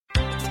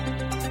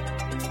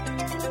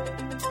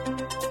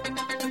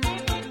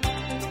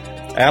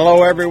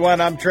Hello, everyone.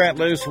 I'm Trent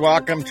Luce.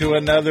 Welcome to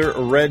another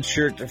Red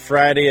Shirt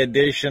Friday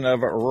edition of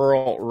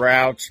Rural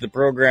Routes, the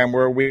program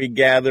where we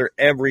gather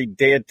every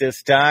day at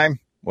this time.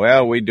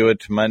 Well, we do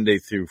it Monday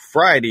through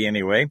Friday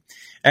anyway.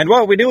 And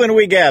what we do when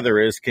we gather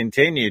is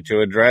continue to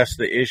address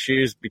the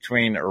issues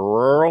between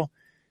rural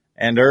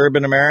and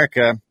urban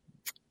America.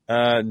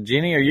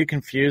 Jeannie, are you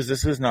confused?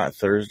 This is not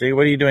Thursday.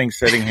 What are you doing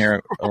sitting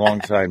here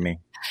alongside me?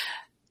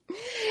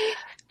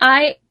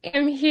 I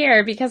am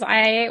here because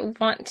I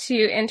want to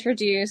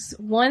introduce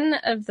one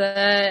of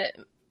the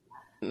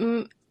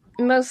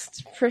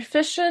most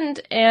proficient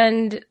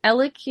and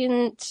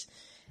elegant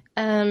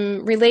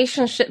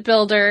relationship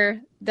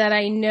builder that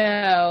I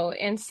know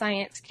in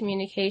science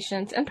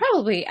communications and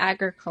probably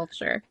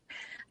agriculture.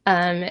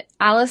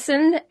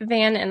 Allison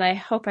Van, and I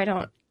hope I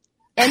don't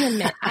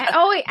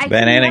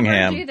Van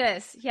Anningham. Do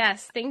this.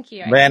 Yes, thank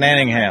you. Van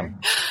Anningham.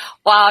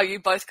 Wow,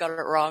 you both got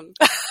it wrong.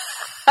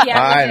 Yeah,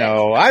 I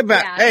know. I've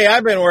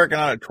been working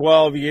on it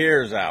 12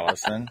 years,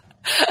 Allison.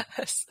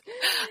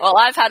 Well,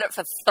 I've had it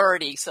for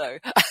 30, so.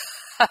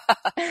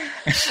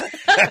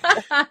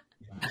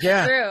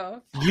 Yeah.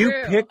 True. You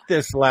picked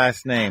this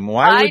last name.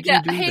 Why would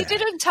you do that? He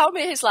didn't tell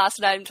me his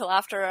last name until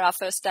after our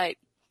first date.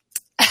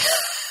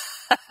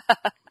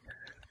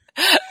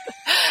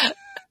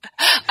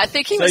 I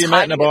think he was. So you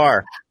met in a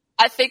bar.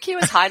 I think he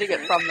was hiding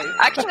it from me.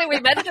 Actually, we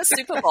met at a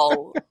Super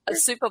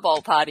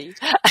Bowl party.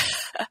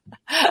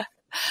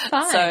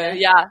 Fun. So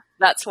yeah,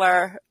 that's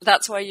where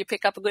you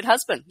pick up a good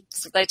husband.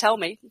 So they tell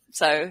me.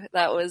 So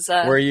that was.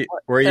 Were you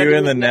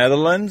in the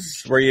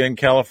Netherlands? Were you in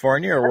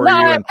California, or were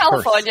you in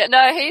California? Perth?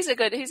 No,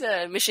 he's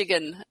a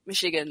Michigan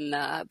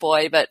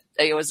boy, but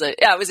it was at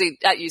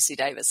UC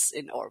Davis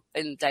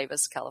in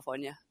Davis,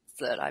 California,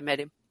 that I met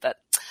him. But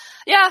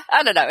yeah,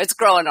 I don't know. It's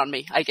growing on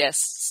me, I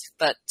guess.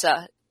 But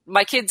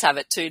my kids have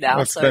it too now.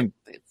 Well, it's been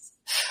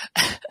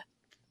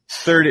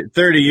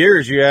 30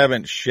 years you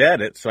haven't shed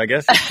it, so I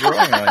guess it's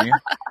growing on you.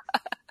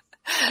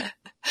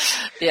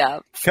 Yeah.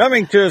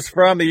 Coming to us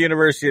from the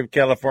University of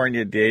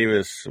California,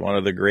 Davis, one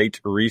of the great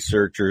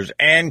researchers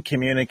and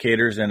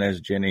communicators, and as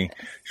Jenny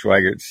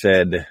Schweigert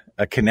said,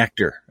 a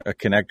connector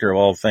of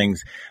all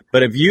things.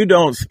 But if you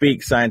don't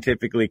speak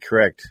scientifically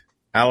correct,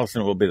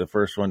 Allison will be the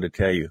first one to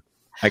tell you.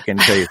 I can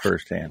tell you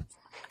firsthand.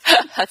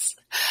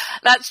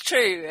 That's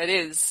true. It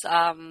is.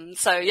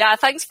 So yeah,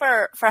 thanks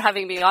for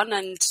having me on.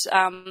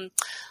 And,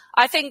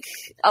 I think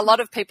a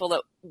lot of people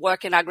that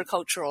work in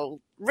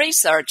agricultural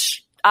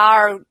research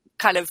are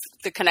kind of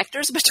the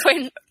connectors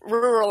between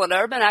rural and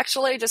urban,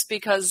 actually, just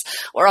because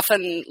we're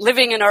often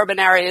living in urban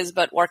areas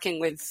but working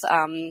with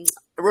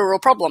rural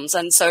problems.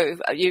 And so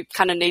you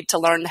kind of need to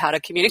learn how to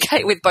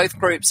communicate with both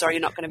groups or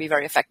you're not going to be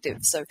very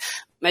effective. So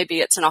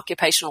maybe it's an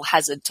occupational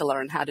hazard to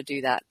learn how to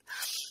do that.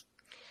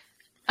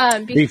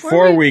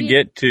 Before we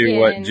get to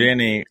what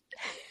Jenny...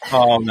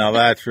 Oh, now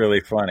that's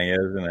really funny,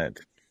 isn't it?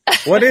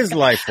 What is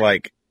life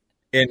like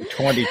in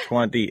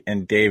 2020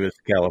 in Davis,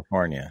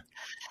 California?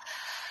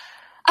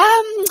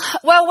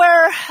 Well,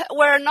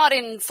 we're not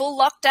in full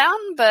lockdown,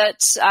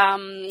 but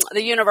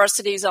the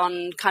university's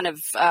on kind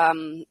of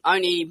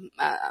only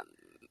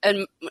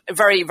and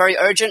very, very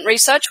urgent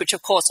research, which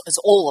of course is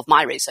all of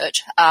my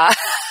research,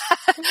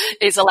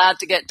 is allowed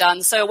to get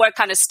done. So we're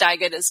kind of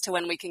staggered as to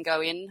when we can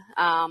go in.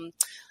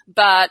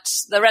 But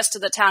the rest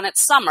of the town,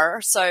 it's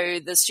summer, so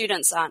the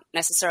students aren't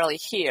necessarily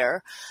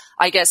here.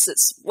 I guess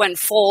it's when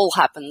fall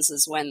happens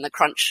is when the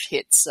crunch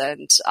hits,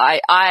 and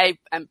I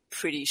am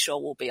pretty sure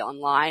we'll be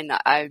online.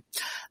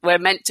 We're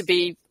meant to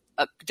be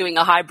doing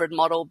a hybrid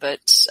model,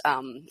 but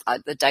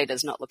the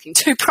data's not looking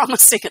too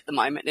promising at the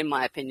moment, in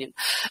my opinion.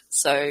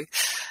 So,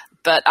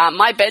 but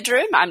my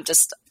bedroom, I'm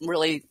just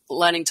really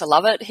learning to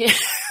love it here.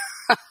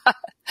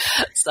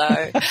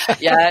 So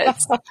yeah,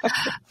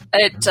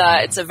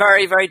 it's a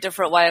very, very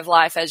different way of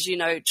life. As you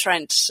know,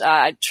 Trent,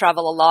 I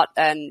travel a lot,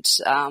 and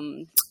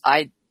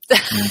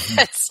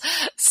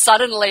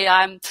suddenly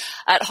I'm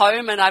at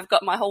home and I've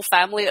got my whole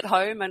family at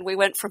home, and we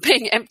went from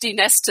being empty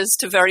nesters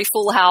to very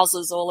full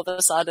houses all of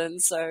a sudden.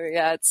 So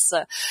yeah, it's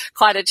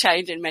quite a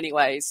change in many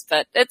ways,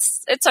 but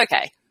it's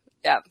okay.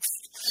 Yeah.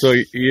 So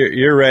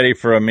you're ready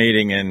for a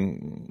meeting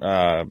in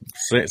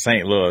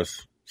St.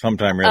 Louis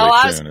sometime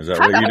really soon. Is that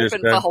what you just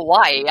said? For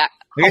Hawaii.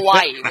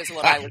 Hawaii was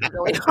what I was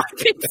really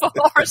hoping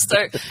for. So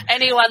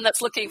anyone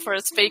that's looking for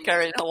a speaker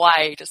in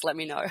Hawaii, just let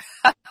me know.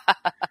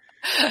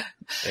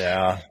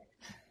 Yeah.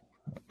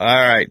 All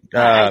right.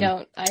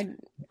 That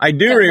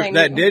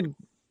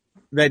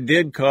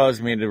did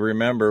cause me to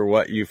remember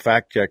what you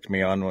fact checked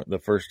me on the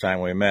first time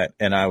we met,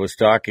 and I was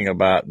talking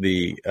about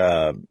the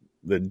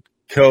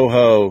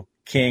Coho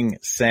King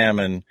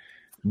salmon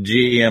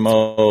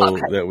GMO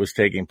that was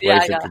taking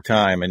place at the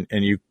time, and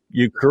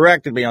you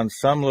corrected me on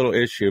some little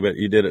issue, but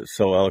you did it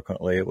so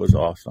eloquently. It was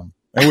awesome,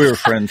 and we were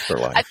friends for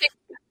life.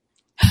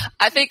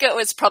 I think it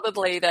was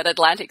probably that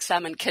Atlantic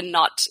salmon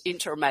cannot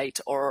intermate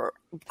or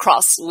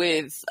cross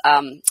with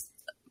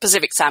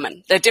Pacific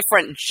salmon. They're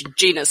different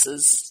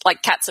genuses,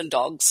 like cats and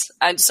dogs.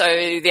 And so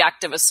the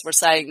activists were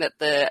saying that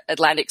the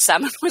Atlantic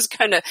salmon was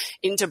going to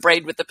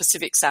interbreed with the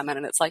Pacific salmon.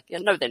 And it's like, yeah,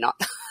 no, they're not.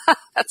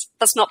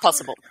 That's not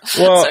possible.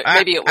 Well, so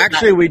maybe it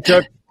actually, we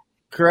took,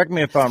 correct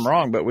me if I'm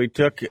wrong, but we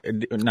took,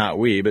 not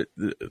we, but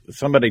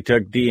somebody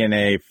took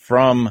DNA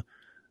from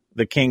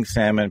the king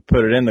salmon,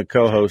 put it in the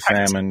coho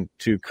salmon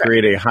to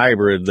create a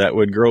hybrid that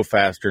would grow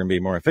faster and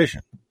be more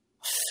efficient.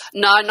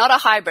 No, not a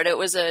hybrid. It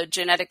was a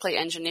genetically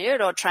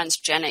engineered or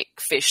transgenic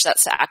fish.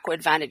 That's the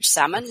AquAdvantage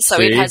salmon.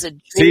 So it has a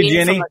gene. See,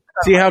 Jenny?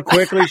 See how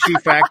quickly she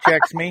fact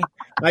checks me?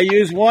 I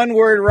use one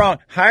word wrong.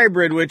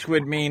 Hybrid, which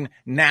would mean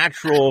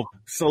natural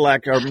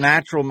select or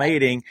natural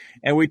mating,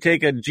 and we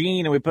take a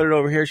gene and we put it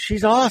over here.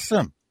 She's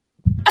awesome.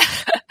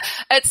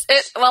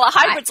 Well, a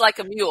hybrid's like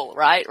a mule,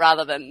 right?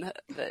 Rather than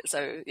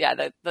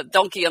the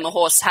donkey and the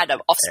horse had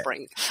an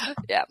offspring.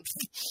 Yeah.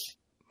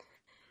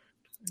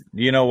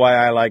 Do you know why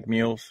I like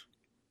mules?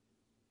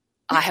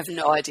 I have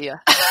no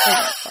idea.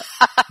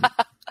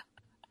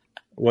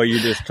 Well, you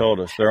just told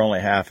us they're only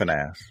half an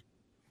ass.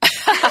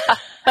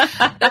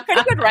 They're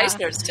pretty good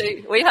racers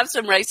too. We have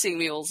some racing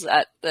mules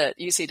at the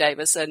UC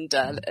Davis, and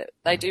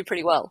they do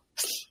pretty well.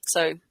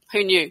 So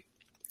who knew?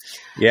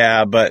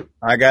 Yeah, but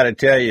I got to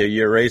tell you,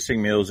 your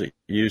racing mules at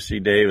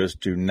UC Davis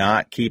do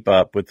not keep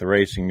up with the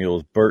racing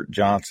mules Bert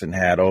Johnson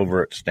had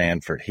over at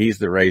Stanford. He's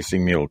the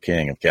racing mule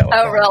king of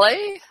California. Oh,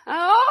 really?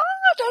 Oh,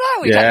 I don't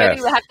know.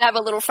 Maybe we have to have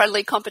a little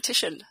friendly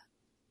competition.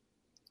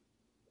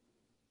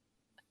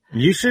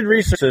 You should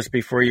research this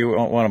before you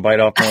want to bite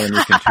off more than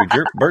you can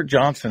chew. Bert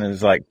Johnson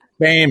is like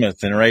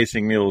famous in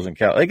racing mules in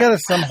California. They got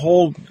some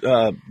whole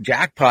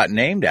jackpot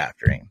named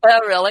after him. Oh,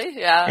 really?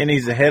 Yeah. And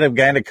he's the head of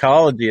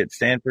gynecology at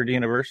Stanford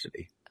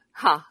University.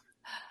 Huh.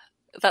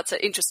 That's an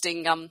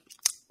interesting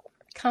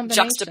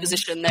combination.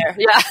 Juxtaposition there.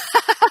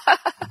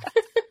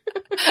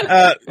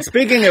 Yeah.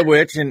 Speaking of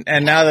which,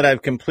 and now that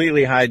I've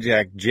completely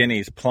hijacked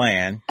Jenny's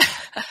plan,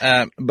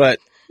 but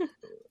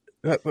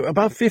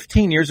about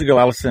 15 years ago,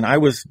 Allison, I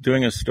was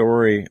doing a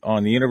story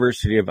on the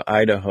University of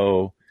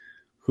Idaho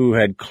who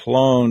had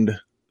cloned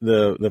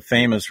the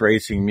famous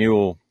racing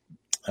mule.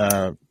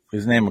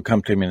 His name will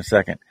come to me in a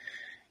second.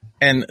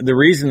 And the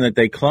reason that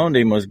they cloned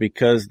him was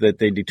because that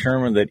they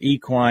determined that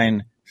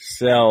equine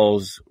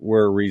cells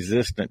were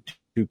resistant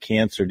to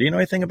cancer. Do you know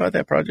anything about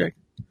that project?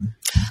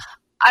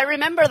 I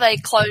remember they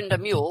cloned a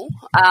mule,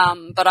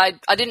 but I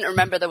didn't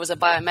remember there was a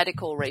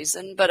biomedical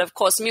reason. But of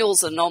course,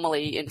 mules are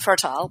normally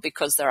infertile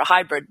because they're a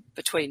hybrid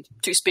between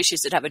two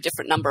species that have a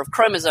different number of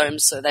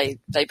chromosomes. So they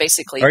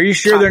basically. Are you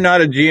sure they're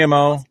not a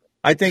GMO?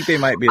 I think they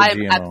might be a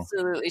GMO. I'm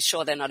absolutely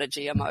sure they're not a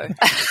GMO.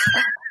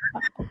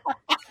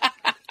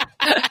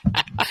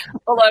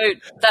 Although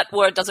that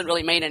word doesn't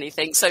really mean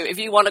anything. So if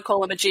you want to call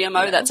them a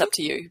GMO, that's up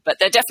to you. But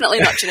they're definitely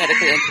not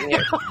genetically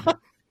engineered.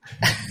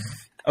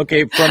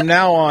 Okay, from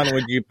now on,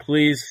 would you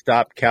please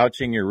stop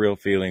couching your real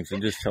feelings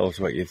and just tell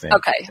us what you think?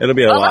 Okay. It'll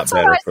be a lot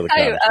better for the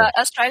conversation.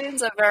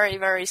 Australians are very,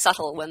 very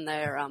subtle when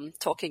they're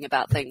talking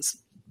about things.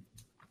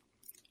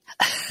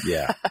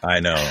 Yeah, I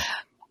know.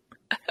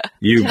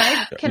 You're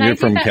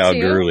from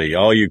Kalgoorlie.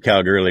 All you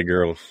Kalgoorlie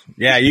girls.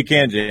 Yeah, you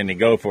can, Jenny.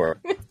 Go for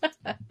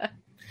it.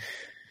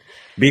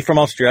 Be from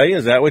Australia?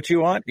 Is that what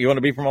you want? You want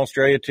to be from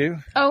Australia too?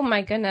 Oh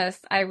my goodness.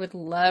 I would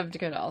love to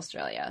go to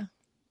Australia.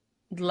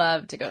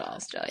 Love to go to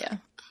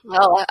Australia.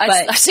 Well,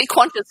 I see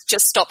Qantas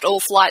just stopped all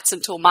flights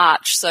until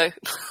March, so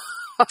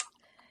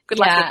good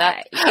luck with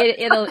that.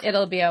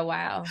 It'll be a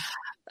while,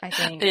 I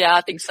think. Yeah,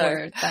 I think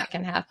so. That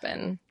can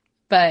happen.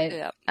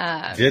 But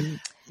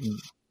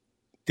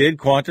did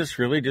Qantas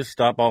really just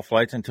stop all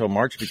flights until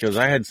March? Because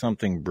I had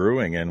something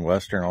brewing in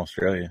Western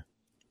Australia.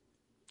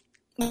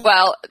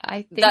 Well,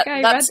 I think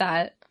I read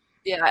that.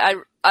 Yeah,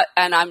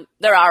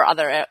 there are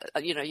other,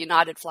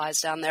 United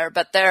flies down there,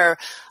 but they're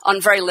on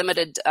very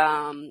limited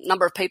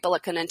number of people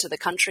that can enter the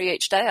country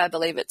each day. I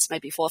believe it's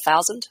maybe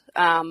 4,000,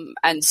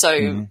 and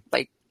so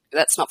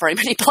that's not very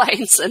many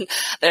planes, and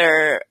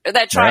they're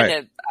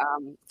trying to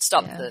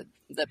stop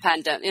the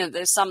pandemic.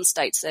 There's some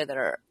states there that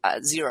are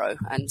zero,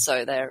 and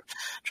so they're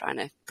trying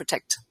to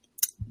protect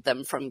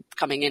them from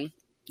coming in.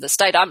 The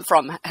state I'm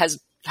from has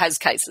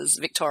cases,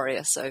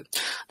 Victoria, so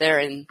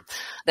they're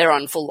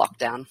on full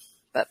lockdown.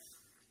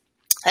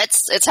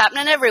 It's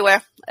happening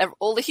everywhere.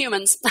 All the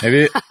humans. Have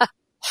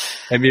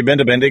you been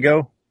to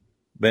Bendigo?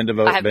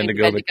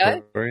 Bendigo,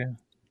 Victoria?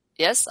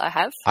 Yes, I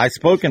have. I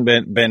spoke in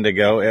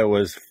Bendigo. It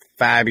was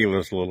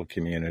fabulous little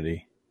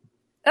community.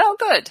 Oh,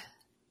 good.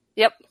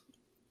 Yep.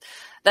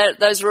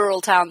 Those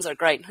rural towns are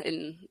great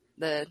in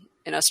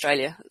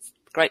Australia.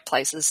 Great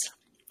places.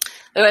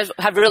 They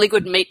have really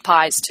good meat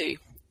pies too.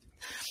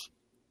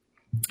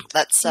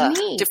 That's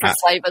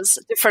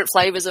different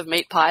flavors of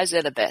meat pies.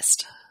 They're the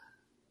best.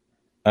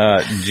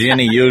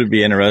 Jenny, you would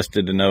be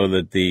interested to know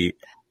that the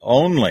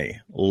only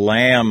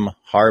lamb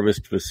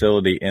harvest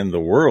facility in the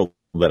world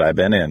that I've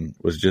been in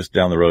was just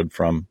down the road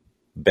from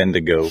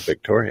Bendigo,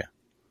 Victoria.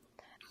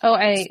 Oh,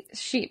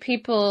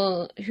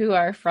 people who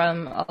are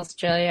from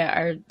Australia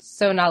are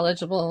so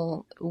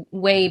knowledgeable,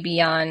 way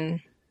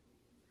beyond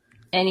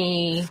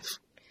any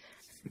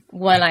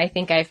one I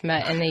think I've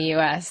met in the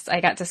U.S.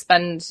 I got to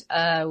spend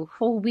a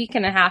whole week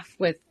and a half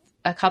with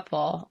a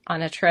couple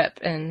on a trip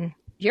in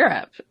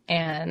Europe,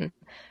 and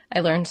I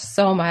learned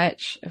so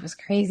much. It was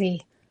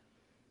crazy.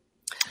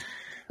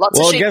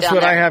 Well, guess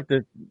what I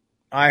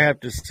have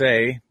to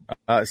say,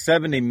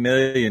 70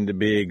 million to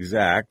be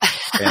exact.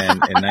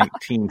 And in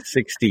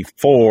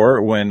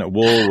 1964, when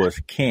wool was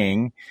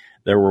king,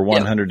 there were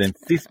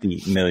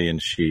 150 million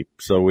sheep.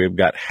 So we've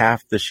got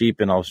half the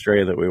sheep in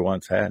Australia that we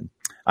once had.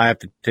 I have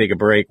to take a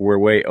break. We're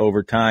way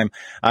over time.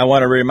 I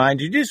want to remind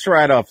you just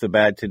right off the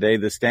bat today,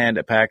 The Stand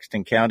at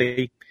Paxton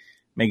County.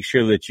 Make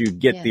sure that you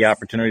get the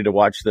opportunity to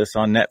watch this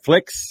on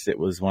Netflix. It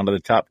was one of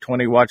the top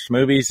 20 watched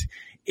movies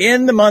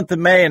in the month of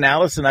May. And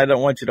Allison, I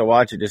don't want you to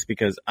watch it just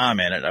because I'm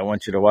in it. I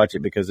want you to watch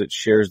it because it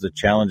shares the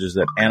challenges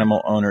that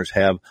animal owners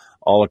have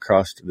all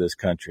across this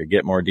country.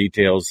 Get more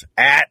details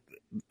at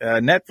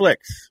Netflix,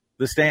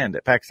 The Stand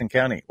at Paxton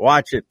County.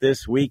 Watch it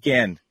this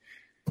weekend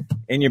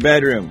in your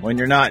bedroom when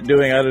you're not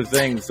doing other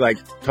things like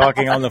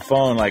talking on the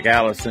phone like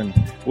Allison.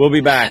 We'll be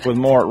back with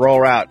more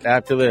Rural Route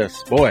after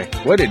this. Boy,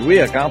 what did we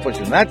accomplish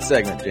in that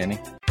segment, Jenny?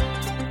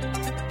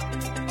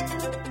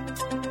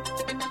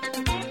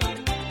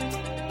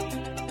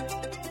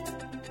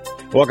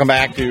 Welcome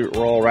back to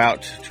Rural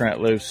Route.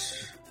 Trent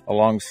Loos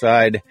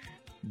alongside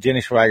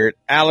Jenny Schweigert,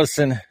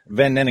 Allison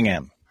Van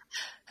Nenningham.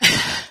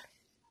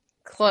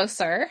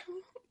 Closer.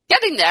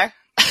 Getting there.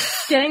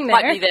 Getting there.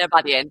 Might be there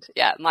by the end.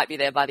 Yeah, might be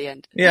there by the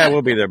end. Yeah,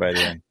 we'll be there by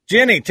the end.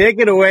 Jenny, take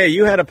it away.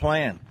 You had a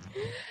plan.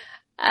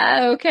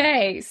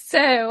 Okay,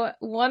 so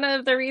one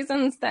of the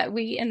reasons that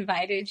we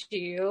invited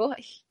you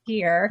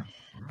here,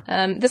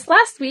 this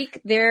last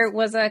week, there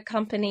was a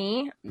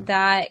company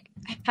that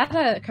had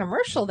a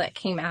commercial that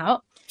came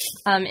out.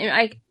 And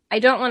I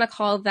don't want to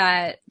call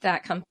that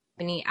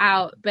company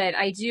out, but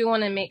I do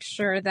want to make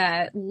sure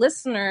that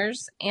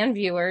listeners and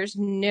viewers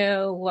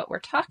know what we're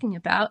talking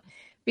about,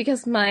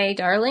 because my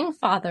darling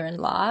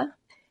father-in-law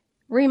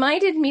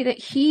reminded me that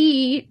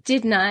he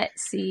did not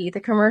see the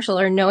commercial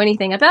or know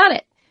anything about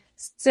it.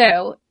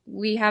 So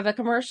we have a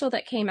commercial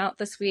that came out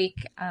this week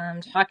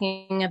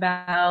talking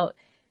about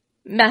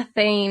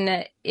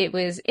methane. It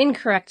was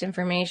incorrect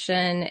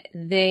information.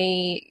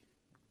 They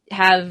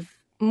have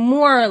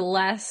more or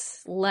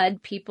less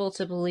led people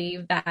to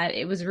believe that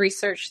it was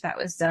research that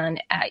was done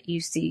at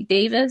UC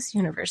Davis,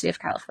 University of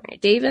California,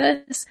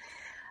 Davis.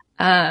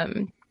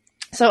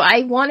 So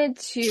I wanted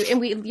to,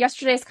 and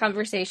yesterday's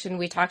conversation,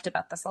 we talked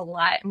about this a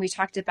lot, and we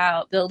talked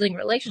about building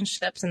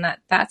relationships, and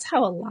that's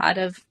how a lot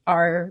of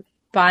our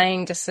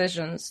buying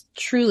decisions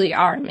truly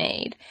are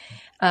made.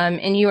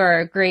 And you are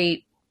a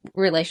great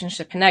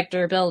relationship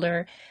connector,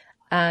 builder.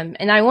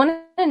 And I want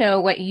to know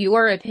what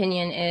your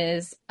opinion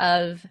is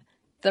of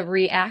the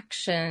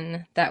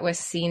reaction that was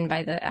seen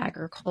by the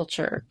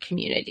agriculture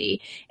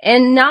community,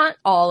 and not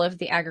all of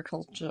the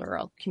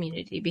agricultural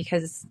community,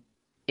 because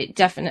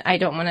I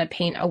don't want to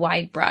paint a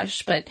wide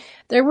brush, but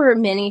there were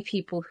many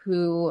people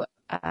who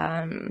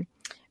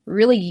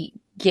really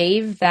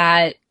gave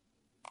that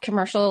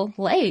commercial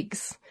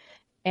legs.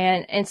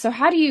 And so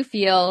how do you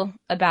feel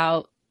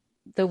about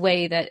the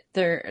way that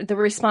the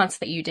response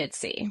that you did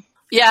see?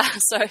 Yeah,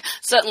 so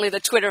certainly the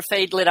Twitter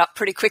feed lit up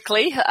pretty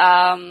quickly.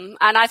 And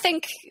I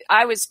think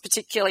I was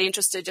particularly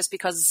interested just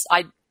because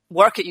I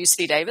work at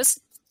UC Davis.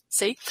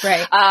 See?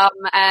 Right.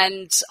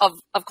 And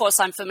of course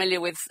I'm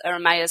familiar with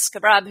Erasmus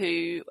Kabrab,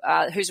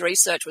 whose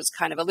research was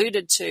kind of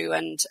alluded to,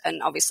 and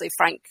obviously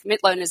Frank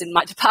Mitlone is in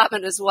my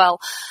department as well.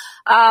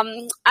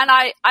 And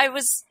I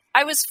was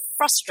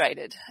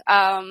frustrated,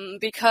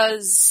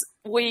 because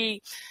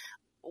we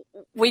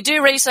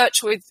do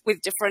research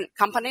with different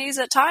companies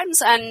at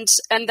times, and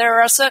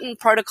there are certain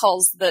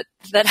protocols that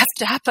have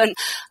to happen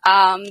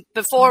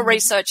before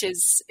research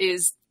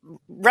is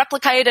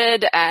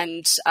replicated,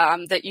 and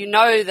that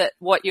that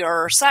what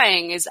you're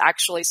saying is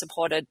actually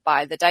supported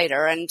by the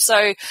data. And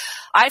so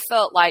I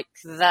felt like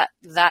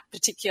that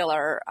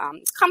particular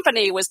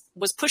company was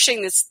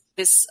pushing this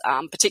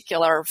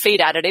particular feed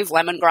additive,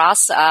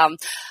 lemongrass,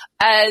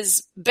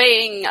 as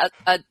being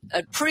a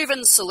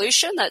proven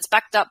solution that's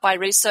backed up by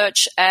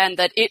research, and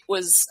that it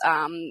was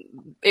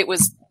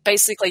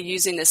basically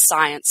using this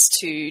science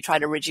to try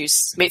to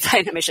reduce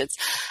methane emissions.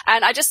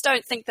 And I just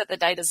don't think that the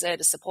data's there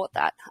to support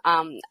that.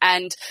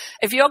 And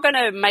if you're going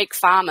to make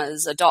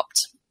farmers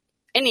adopt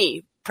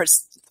any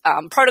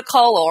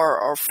protocol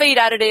or feed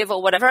additive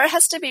or whatever, it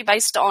has to be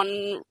based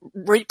on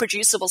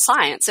reproducible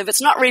science. If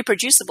it's not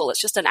reproducible,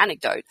 it's just an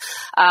anecdote.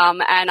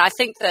 And I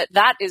think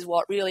that is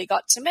what really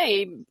got to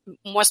me,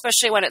 more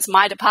especially when it's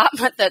my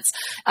department that's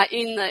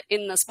in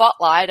the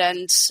spotlight.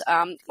 And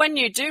when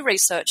you do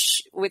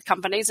research with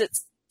companies,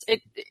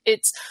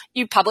 it's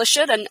you publish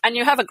it, and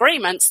you have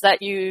agreements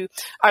that you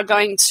are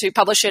going to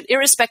publish it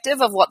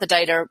irrespective of what the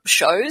data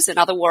shows. In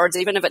other words,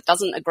 even if it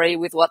doesn't agree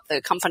with what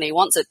the company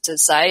wants it to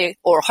say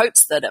or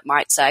hopes that it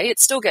might say, it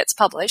still gets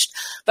published.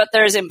 But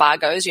there's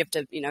embargoes. You have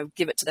to,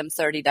 give it to them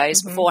 30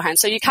 days beforehand.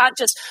 So you can't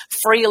just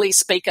freely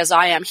speak as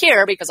I am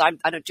here, because I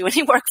don't do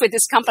any work with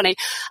this company.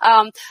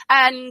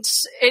 And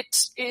it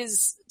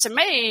is, to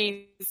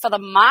me, for the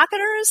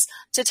marketers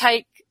to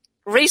take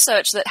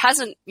research that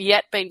hasn't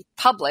yet been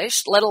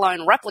published, let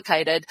alone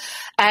replicated,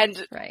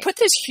 and put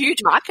this huge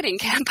marketing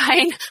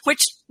campaign,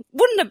 which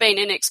wouldn't have been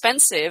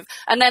inexpensive.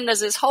 And then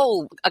there's this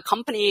whole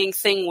accompanying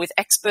thing with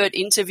expert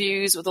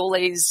interviews with all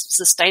these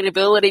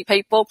sustainability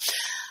people.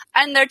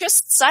 And they're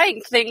just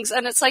saying things,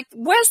 and it's like,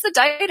 where's the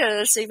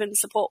data to even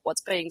support what's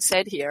being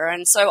said here?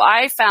 And so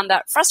I found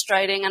that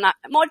frustrating. And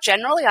more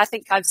generally, I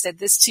think I've said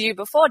this to you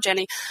before,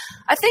 Jenny,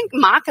 I think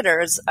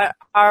marketers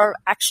are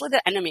actually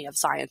the enemy of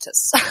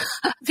scientists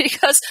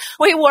because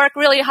we work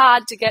really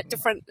hard to get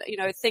different,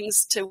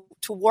 things to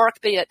work,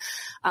 be it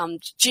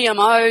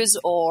GMOs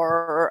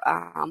or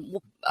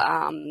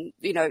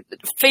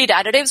feed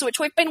additives, which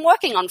we've been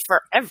working on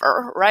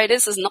forever, right?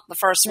 This is not the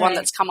first one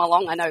that's come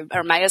along. I know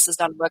Ermaeus has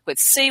done work with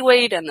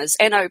seaweed, and there's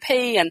NOP,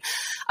 and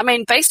I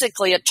mean,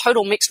 basically a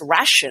total mixed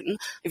ration,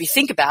 if you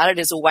think about it,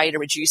 is a way to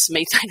reduce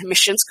methane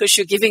emissions, because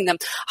you're giving them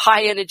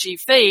high energy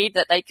feed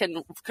that they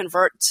can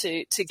convert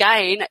to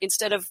gain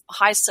instead of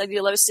high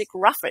cellulosic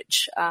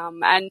roughage.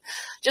 And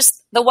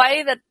just the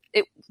way that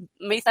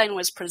methane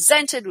was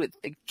presented with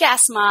the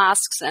gas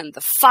masks and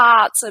the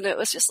farts, and it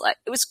was just like,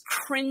 it was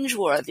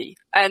cringeworthy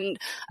and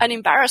an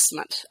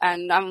embarrassment.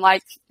 And I'm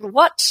like,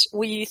 what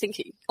were you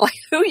thinking? Like,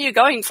 who are you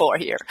going for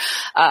here?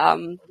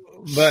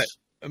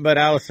 But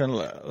Allison,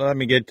 let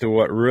me get to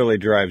what really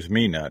drives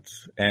me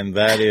nuts, and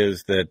that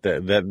is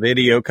that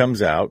video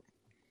comes out.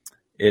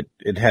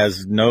 It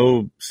has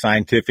no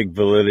scientific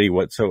validity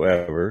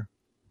whatsoever.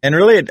 And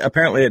really,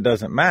 apparently it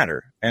doesn't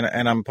matter.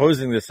 And I'm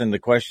posing this, and the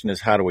question is,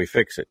 how do we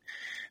fix it?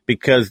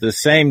 Because the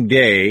same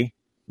day,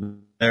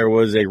 there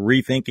was a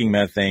Rethinking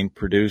Methane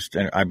produced,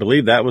 and I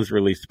believe that was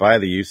released by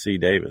the UC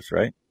Davis,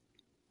 right?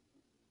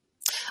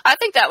 I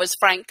think that was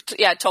Frank,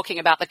 talking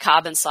about the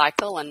carbon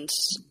cycle, and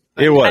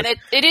it was. And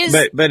it is,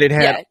 but it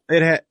had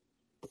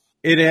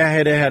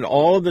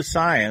all of the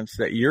science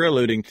that you're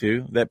alluding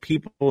to that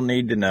people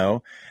need to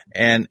know.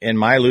 And in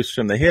my Loose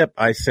from the Hip,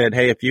 I said,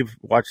 hey, if you've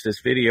watched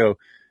this video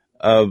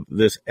of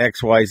this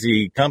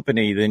XYZ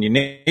company, then you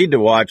need to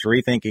watch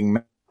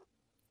Rethinking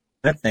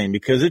Methane,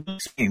 because it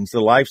seems the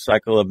life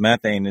cycle of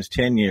methane is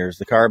 10 years,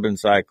 the carbon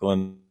cycle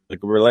and the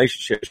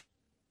relationship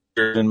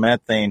in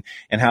methane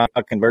and how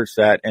it converts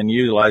that and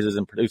utilizes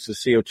and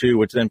produces CO2,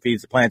 which then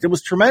feeds the plants. It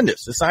was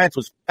tremendous. The science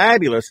was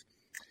fabulous.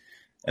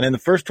 And in the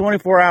first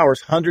 24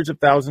 hours, hundreds of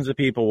thousands of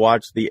people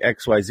watched the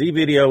XYZ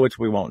video, which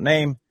we won't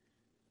name.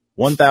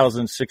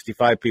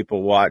 1,065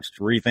 people watched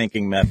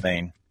Rethinking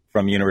Methane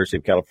from University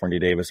of California,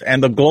 Davis,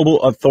 and the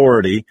Global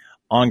Authority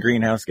on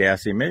Greenhouse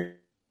Gas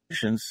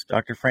Emissions,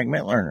 Dr. Frank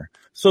Mitloehner.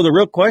 So the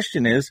real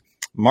question is,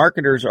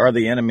 marketers are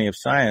the enemy of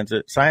science.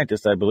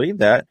 Scientists, I believe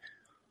that.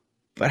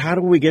 But how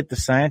do we get the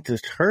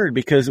scientists heard?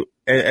 Because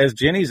as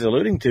Jenny's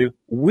alluding to,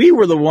 we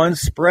were the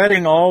ones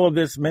spreading all of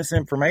this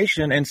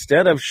misinformation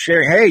instead of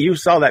sharing, hey, you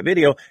saw that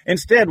video.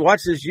 Instead,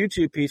 watch this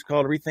YouTube piece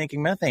called Rethinking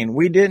Methane.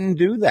 We didn't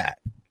do that.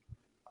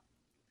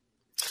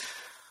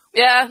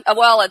 Yeah,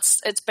 well,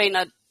 it's been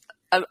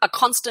a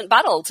constant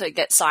battle to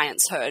get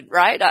science heard,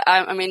 right?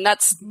 I mean,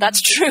 that's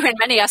true in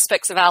many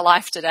aspects of our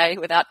life today,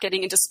 without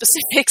getting into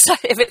specifics.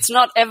 If it's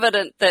not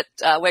evident that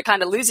we're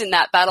kind of losing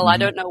that battle, I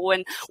don't know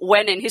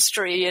when in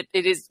history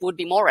it would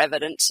be more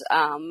evident.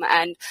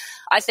 And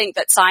I think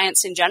that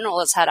science in general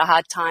has had a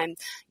hard time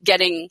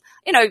getting,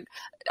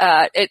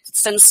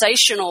 it's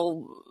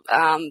sensational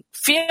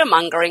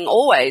fear-mongering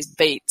always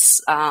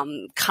beats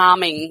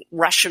calming,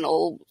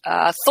 rational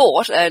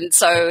thought, and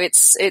so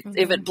if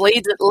it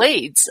bleeds, it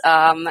leads,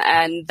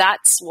 and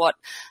that's what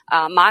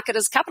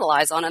marketers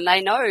capitalize on, and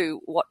they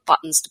know what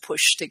buttons to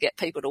push to get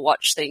people to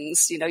watch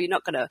things. You're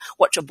not going to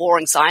watch a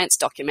boring science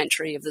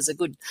documentary if there's a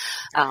good,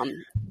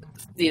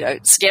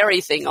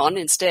 scary thing on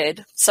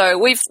instead. So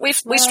we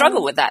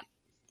struggle with that.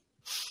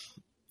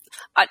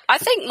 I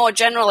think more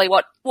generally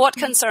what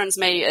concerns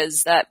me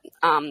is that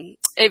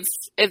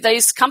if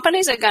these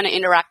companies are going to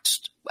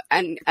interact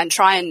and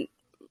try and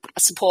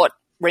support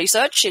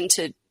research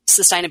into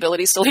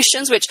sustainability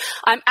solutions, which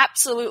I'm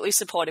absolutely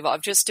supportive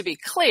of, just to be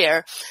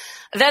clear,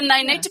 then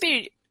they need to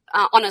be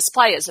honest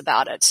players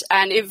about it.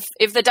 And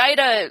if the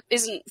data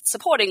isn't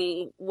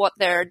supporting what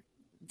they're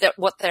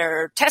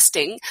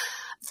testing,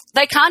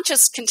 they can't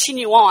just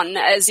continue on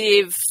as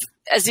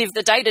if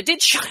the data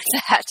did show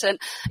that. And,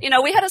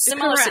 we had a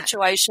similar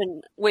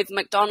situation with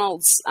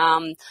McDonald's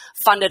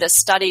funded a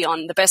study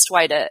on the best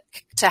way to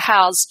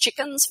house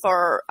chickens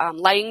for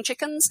laying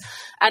chickens.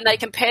 And they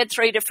compared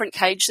 3 different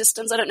cage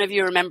systems. I don't know if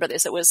you remember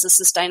this. It was the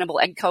Sustainable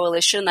Egg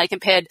Coalition. They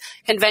compared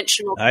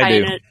conventional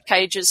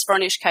cages,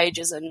 Furnish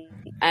cages,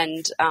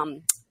 and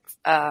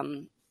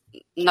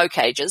no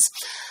cages.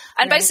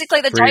 And Right.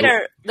 basically the Free-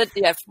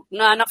 data,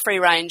 not free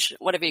range,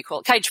 whatever you call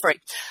it, cage free.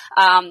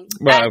 Well,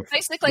 And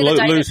basically the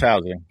data, loose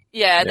housing.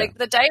 yeah, Yeah,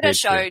 the data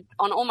cage free. showed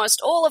on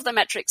almost all of the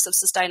metrics of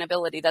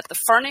sustainability that the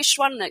furnished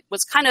one that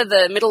was kind of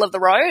the middle of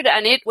the road,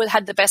 and it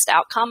had the best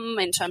outcome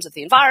in terms of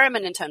the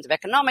environment, in terms of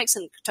economics,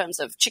 in terms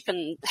of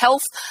chicken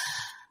health.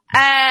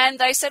 And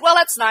they said, well,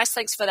 that's nice,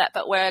 thanks for that,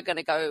 but we're going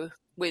to go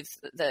with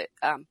the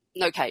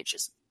no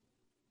cages.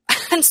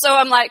 And so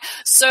I'm like,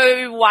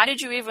 so why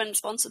did you even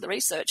sponsor the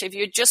research? If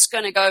you're just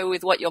going to go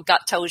with what your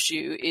gut tells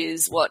you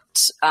is what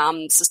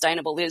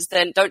sustainable is,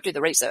 then don't do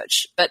the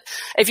research. But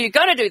if you're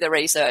going to do the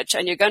research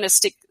and you're going to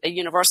stick a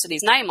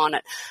university's name on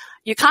it,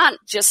 you can't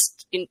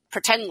just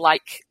pretend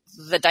like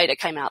the data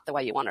came out the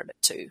way you wanted it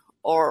to,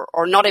 or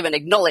not even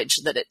acknowledge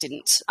that it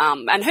didn't.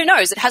 And who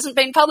knows? It hasn't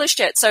been published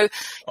yet, so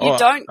you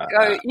don't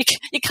go.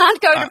 You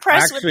can't go to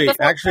press with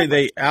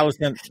the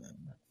Allison,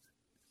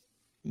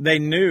 they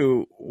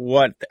knew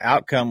what the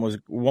outcome was.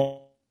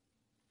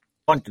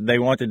 They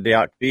wanted the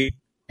outcome to be,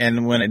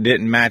 and when it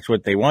didn't match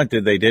what they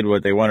wanted, they did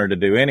what they wanted to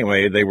do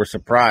anyway. They were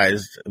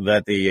surprised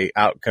that the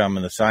outcome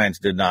and the science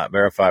did not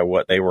verify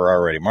what they were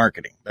already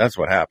marketing. That's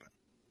what happened.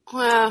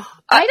 Well,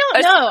 I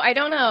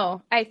don't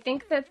know. I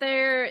think that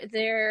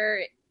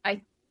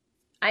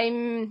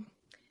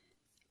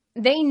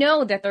they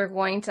know that they're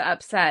going to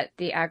upset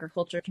the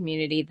agriculture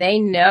community. They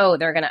know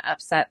they're going to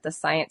upset the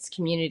science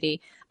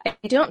community. I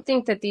don't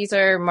think that these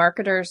are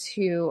marketers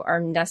who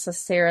are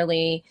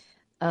necessarily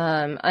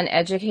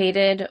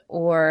uneducated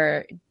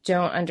or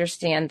don't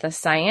understand the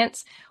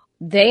science.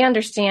 They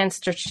understand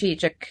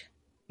strategic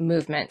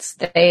movements.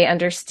 They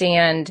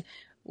understand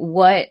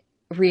what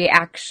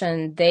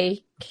reaction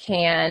they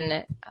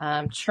can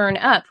churn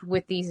up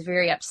with these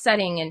very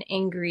upsetting and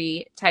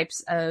angry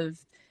types of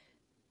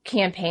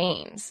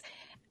campaigns.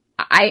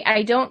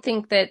 I don't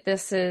think that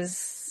this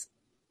is,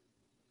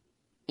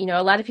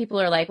 a lot of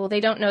people are like, well, they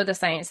don't know the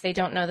science. They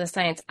don't know the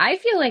science. I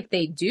feel like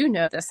they do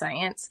know the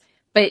science,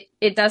 but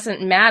it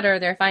doesn't matter.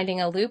 They're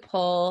finding a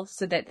loophole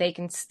so that they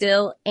can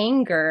still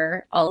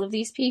anger all of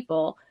these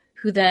people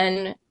who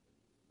then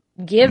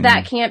give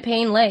that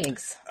campaign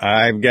legs.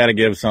 I've got to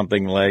give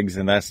something legs,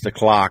 and that's the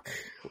clock.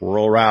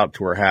 Rural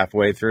Route. We're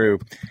halfway through.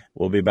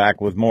 We'll be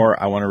back with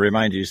more. I want to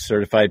remind you,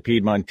 Certified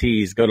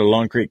Piedmontese, go to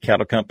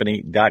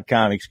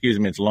LoneCreekCattleCompany.com.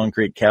 It's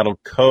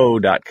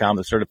LoneCreekCattleCo.com,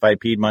 the Certified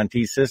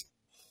Piedmontese system.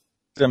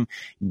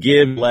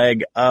 Give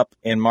leg up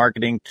in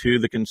marketing to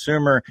the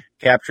consumer,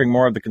 capturing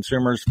more of the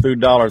consumer's food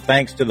dollar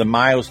thanks to the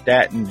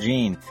myostatin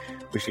gene.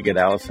 We should get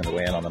Allison to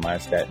weigh in on the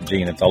myostatin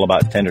gene. It's all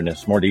about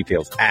tenderness. More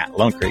details at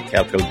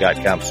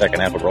LoneCreekCattleCo.com.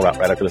 Second half will roll out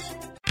right after this.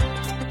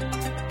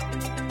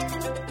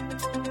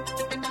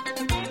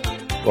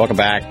 Welcome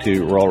back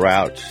to Rural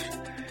Routes.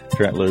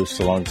 Trent Loos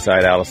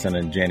alongside Allison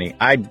and Jenny.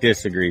 I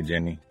disagree,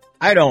 Jenny.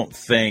 I don't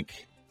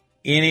think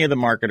any of the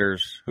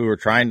marketers who are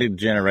trying to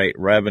generate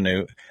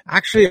revenue,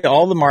 actually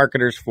all the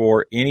marketers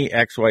for any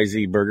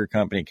XYZ burger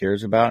company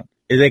cares about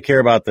is they care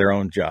about their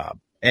own job.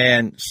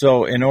 And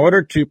so in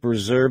order to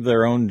preserve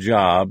their own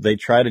job, they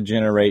try to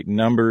generate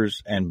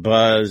numbers and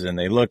buzz, and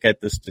they look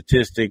at the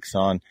statistics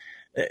on,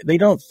 they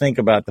don't think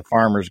about the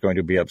farmers going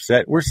to be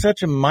upset. We're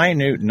such a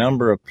minute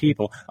number of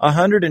people.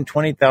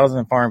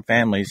 120,000 farm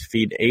families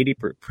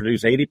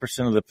produce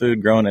 80% of the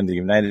food grown in the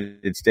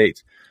United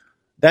States.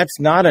 That's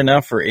not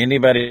enough for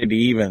anybody to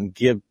even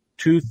give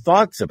two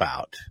thoughts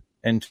about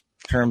in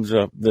terms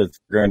of that's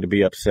going to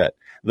be upset.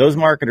 Those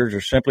marketers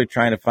are simply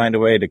trying to find a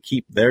way to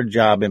keep their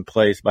job in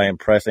place by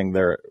impressing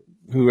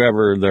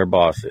whoever their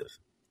boss is.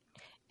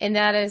 And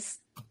that is,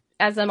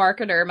 as a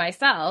marketer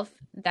myself,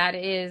 that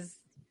is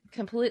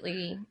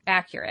completely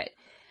accurate.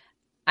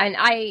 And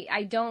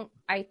I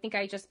think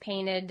I just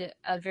painted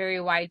a very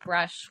wide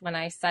brush when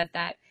I said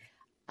that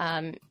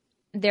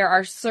there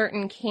are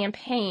certain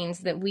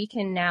campaigns that we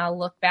can now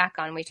look back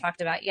on. We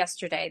talked about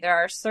yesterday. There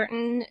are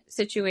certain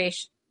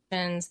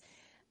situations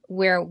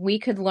where we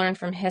could learn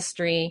from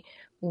history,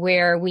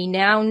 where we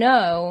now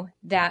know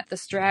that the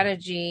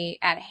strategy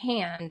at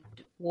hand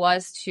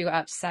was to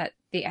upset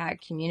the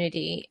ag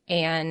community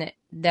and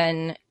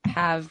then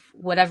have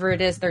whatever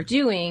it is they're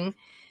doing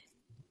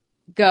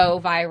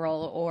go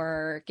viral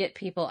or get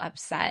people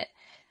upset.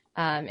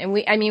 And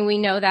we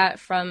know that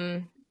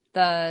from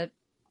the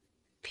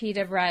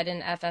pita bread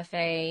and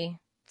FFA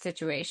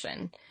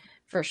situation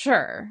for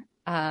sure.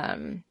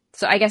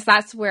 So I guess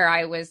that's where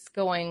I was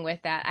going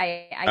with that.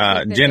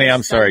 I think Jenny,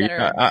 I'm sorry.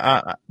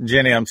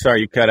 Jenny, I'm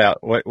sorry. You cut out.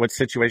 What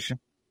situation?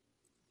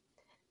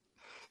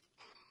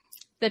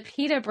 The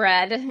pita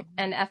bread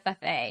and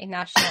FFA,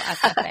 National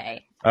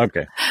FFA.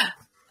 Okay.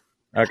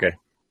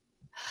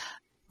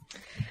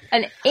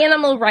 An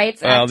animal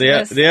rights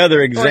activist the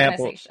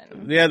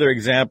other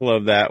example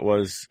of that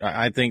was,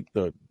 I think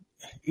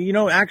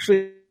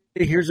actually,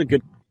 here's a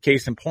good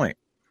case in point.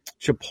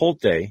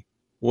 Chipotle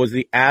was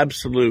the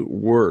absolute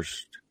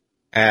worst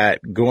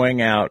at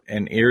going out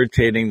and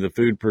irritating the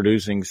food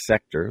producing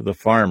sector, the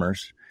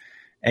farmers,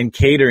 and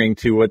catering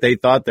to what they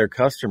thought their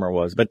customer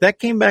was. But that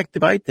came back to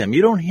bite them.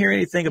 You don't hear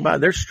anything about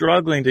it. They're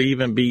struggling to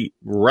even be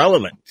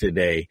relevant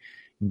today,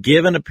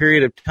 given a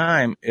period of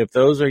time, if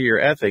those are your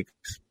ethics.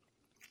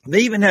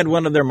 They even had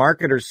one of their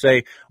marketers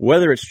say,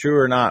 whether it's true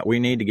or not, we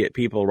need to get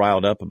people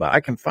riled up about it.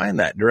 I can find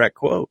that direct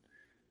quote.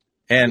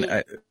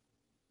 And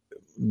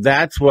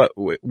that's what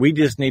we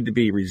just need to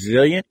be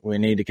resilient. We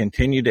need to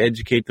continue to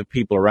educate the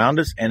people around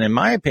us. And in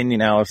my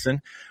opinion,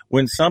 Allison,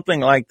 when something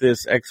like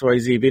this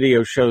XYZ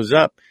video shows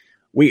up,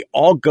 we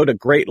all go to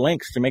great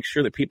lengths to make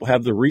sure that people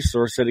have the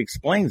resource that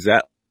explains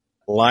that,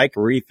 like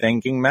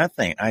rethinking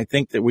methane. I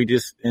think that we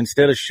just,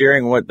 instead of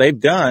sharing what they've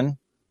done,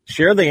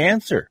 share the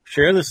answer,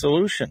 share the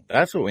solution.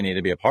 That's what we need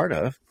to be a part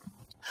of.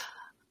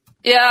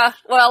 Yeah,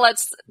 well,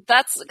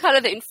 that's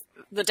kind of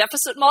the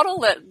deficit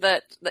model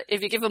that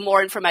if you give them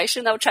more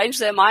information, they'll change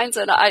their minds.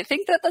 And I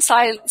think that the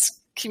science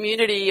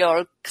community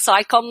or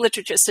psychom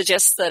literature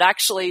suggests that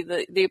actually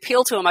the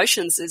appeal to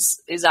emotions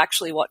is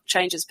actually what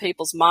changes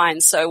people's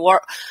minds. So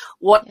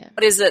what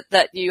is it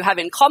that you have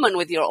in common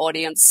with your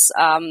audience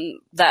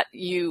that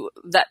you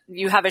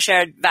have a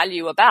shared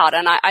value about?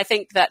 And I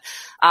think that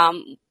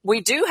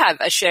we do have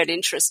a shared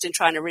interest in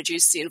trying to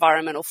reduce the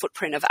environmental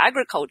footprint of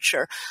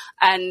agriculture.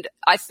 And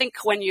I think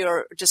when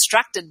you're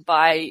distracted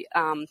by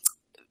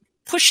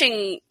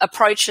pushing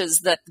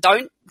approaches that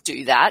don't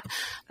do that,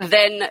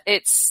 then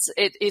it's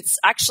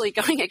actually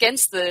going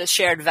against the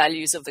shared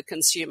values of the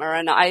consumer.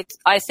 And I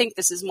think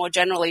this is more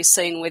generally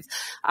seen with,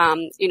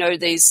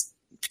 these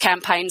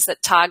campaigns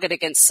that target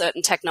against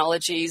certain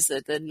technologies,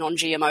 the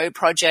non-GMO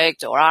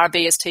project or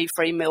RBST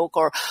free milk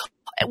or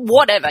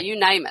whatever, you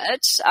name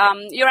it.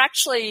 You're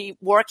actually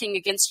working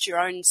against your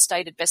own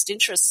stated best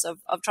interests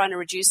of trying to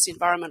reduce the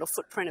environmental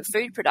footprint of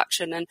food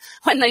production. And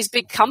when these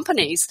big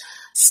companies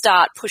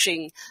start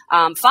pushing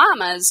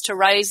farmers to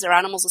raise their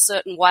animals a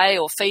certain way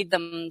or feed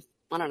them,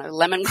 I don't know,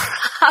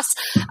 lemongrass,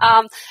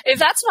 if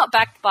that's not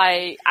backed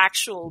by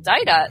actual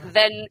data,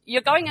 then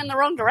you're going in the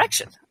wrong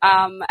direction.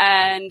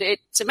 And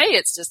to me,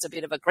 it's just a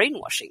bit of a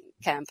greenwashing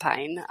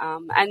campaign.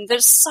 And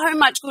there's so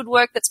much good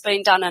work that's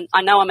been done. And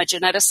I know I'm a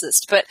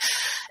geneticist, but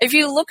if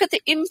you look at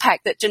the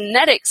impact that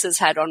genetics has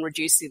had on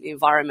reducing the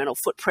environmental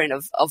footprint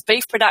of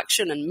beef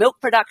production and milk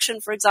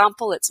production, for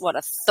example, it's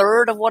a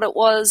third of what it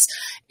was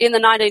in the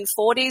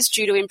 1940s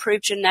due to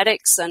improved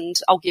genetics. And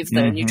I'll give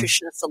the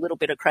nutritionists a little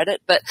bit of credit,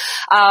 but,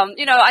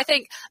 I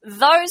think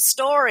those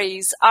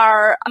stories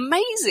are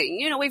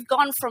amazing. We've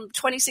gone from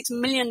 26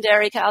 million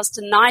dairy cows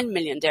to 9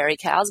 million dairy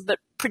cows, but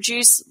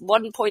produce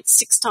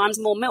 1.6 times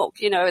more milk.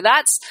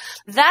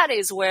 That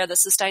is where the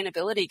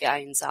sustainability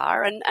gains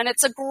are. And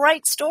it's a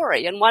great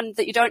story and one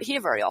that you don't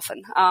hear very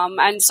often.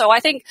 And so I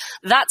think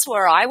that's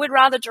where I would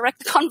rather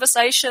direct the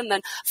conversation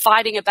than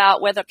fighting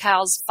about whether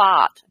cows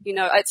fart.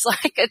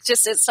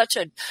 It's such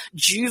a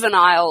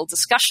juvenile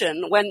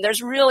discussion when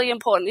there's really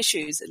important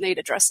issues that need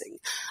addressing.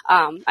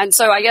 And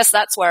so I guess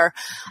that's where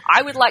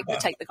I would like to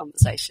take the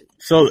conversation.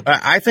 So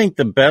I think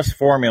the best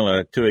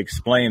formula to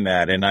explain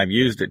that, and I've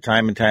used it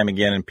time and time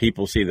again, and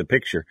people see the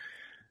picture.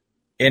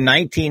 In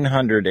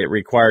 1900, it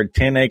required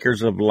 10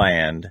 acres of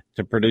land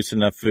to produce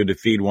enough food to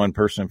feed one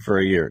person for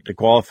a year. To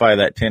qualify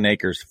that 10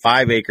 acres,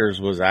 5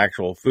 acres was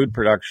actual food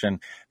production,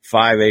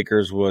 5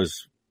 acres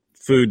was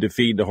food to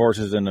feed the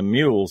horses and the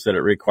mules that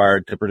it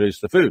required to produce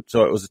the food.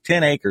 So it was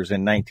 10 acres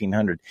in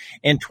 1900.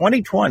 In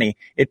 2020,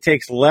 it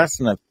takes less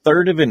than a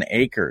third of an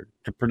acre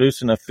to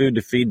produce enough food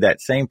to feed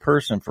that same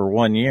person for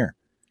 1 year.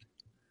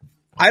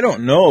 I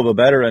don't know of a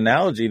better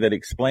analogy that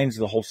explains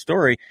the whole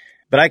story,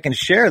 but I can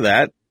share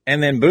that,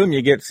 and then boom,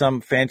 you get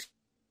some fancy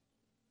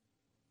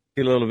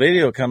little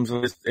video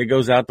it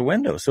goes out the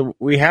window. So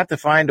we have to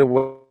find a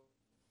way.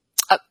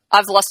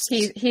 I've lost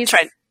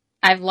Trent.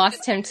 I've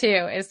lost him too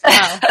as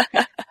well.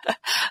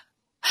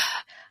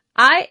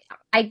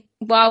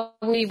 While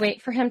we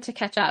wait for him to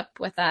catch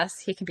up with us,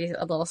 he can be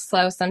a little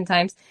slow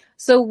sometimes.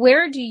 So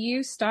where do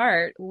you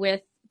start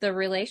with the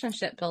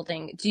relationship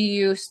building? Do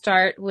you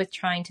start with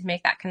trying to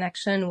make that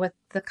connection with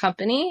the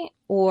company,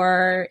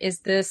 or is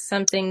this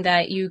something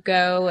that you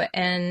go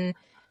and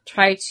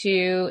try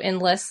to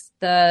enlist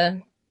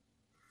the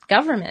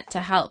government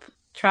to help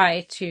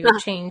try to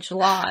change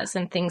laws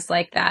and things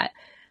like that?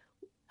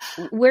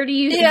 Where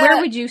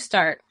would you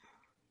start?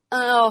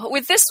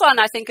 With this one,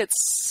 I think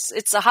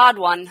it's a hard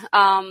one.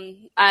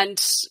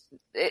 And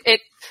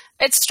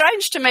it's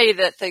strange to me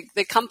that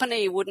the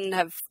company wouldn't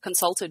have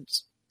consulted,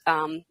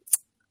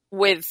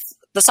 with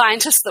the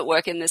scientists that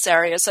work in this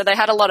area. So they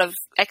had a lot of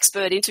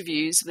expert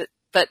interviews,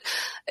 but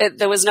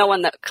there was no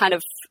one that kind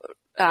of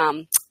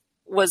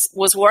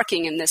was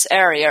working in this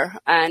area.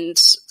 And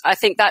I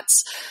think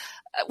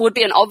would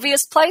be an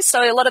obvious place.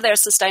 So a lot of their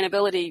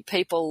sustainability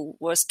people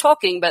was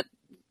talking, but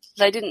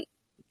they didn't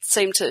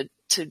seem to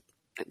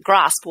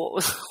grasp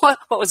what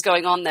was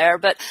going on there.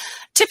 But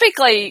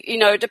typically,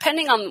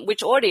 depending on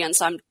which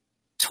audience I'm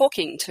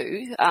talking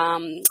to,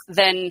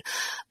 then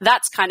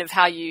that's kind of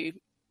how you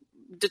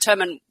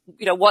determine,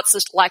 what's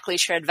the likely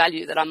shared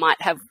value that I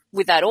might have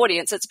with that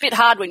audience. It's a bit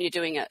hard when you're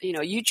doing a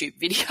YouTube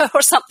video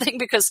or something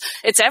because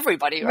it's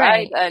everybody,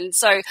 right? And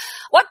so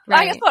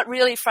I guess what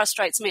really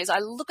frustrates me is I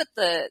look at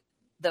the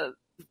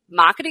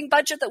marketing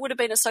budget that would have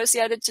been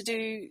associated to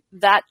do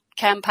that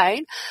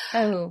campaign.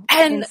 Oh,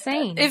 and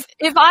insane. If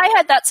I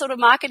had that sort of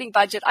marketing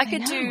budget, I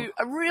could do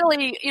a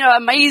really,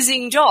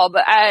 amazing job.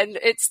 And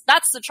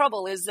that's the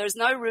trouble is there's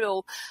no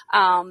real,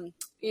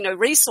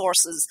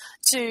 resources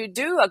to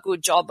do a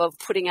good job of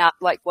putting out,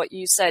 like what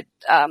you said,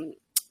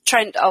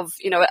 trend of,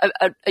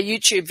 a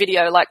YouTube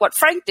video like what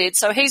Frank did.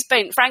 So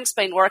Frank's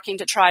been working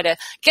to try to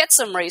get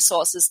some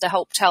resources to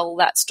help tell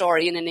that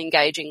story in an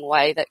engaging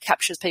way that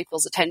captures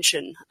people's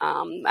attention.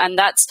 And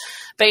that's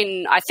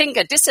been, I think,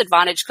 a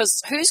disadvantage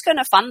because who's going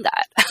to fund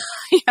that?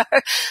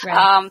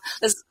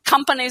 There's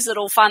companies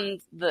that'll fund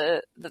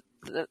the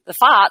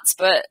farts,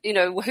 but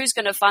who's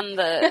going to fund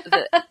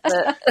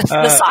the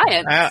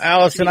science?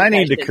 Allison, I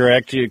need to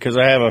correct you because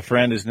I have a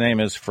friend. His name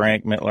is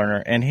Frank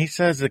Mitlerner, and he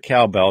says the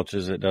cow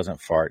belches, it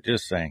doesn't fart.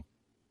 Just saying.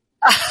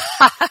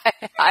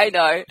 I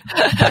know.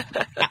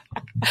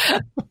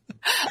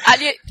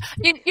 And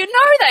you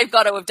know they've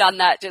got to have done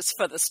that just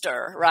for the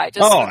stir, right?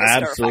 Just for the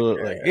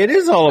absolutely. It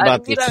is all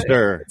about the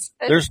stir.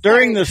 They're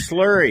stirring the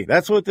slurry.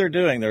 That's what they're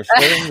doing. They're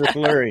stirring the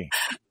slurry.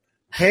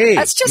 Hey,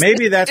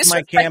 maybe that's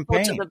my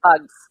campaign. To the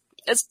bugs.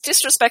 It's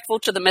disrespectful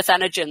to the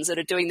methanogens that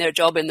are doing their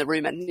job in the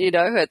rumen.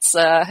 It's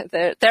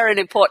they're an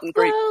important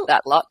group.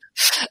 That lot.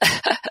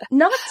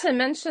 Not to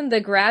mention the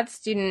grad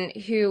student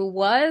who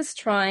was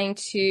trying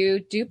to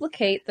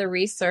duplicate the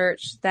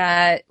research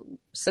that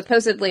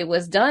supposedly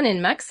was done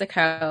in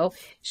Mexico.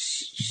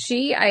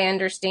 She, I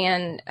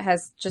understand,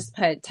 has just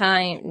put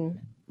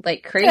time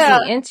like crazy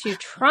into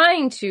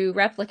trying to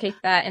replicate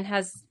that and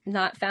has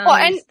not found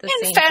the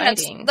same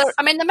findings.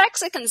 The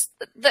Mexicans,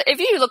 if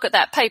you look at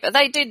that paper,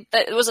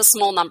 it was a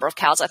small number of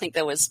cows. I think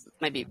there was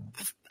maybe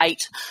 8.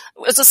 It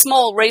was a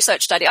small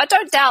research study. I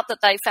don't doubt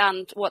that they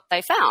found what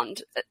they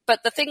found,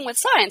 but the thing with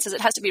science is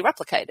it has to be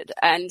replicated.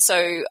 And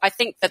so I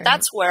think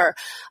that's where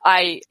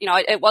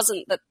it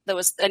wasn't that there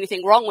was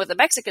anything wrong with the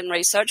Mexican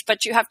research,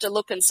 but you have to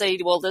look and see,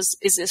 well, is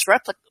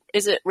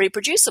it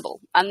reproducible?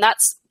 And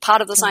that's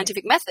part of the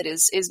scientific method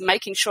is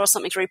making sure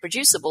something's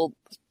reproducible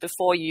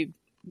before you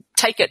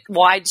take it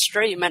wide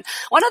stream. And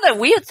one of the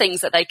weird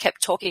things that they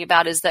kept talking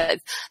about is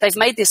that they've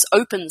made this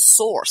open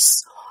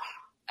source.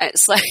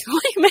 It's like,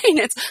 what do you mean?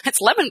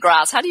 It's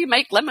lemongrass. How do you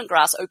make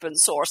lemongrass open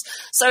source?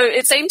 So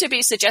it seemed to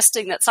be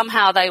suggesting that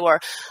somehow they were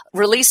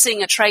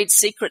releasing a trade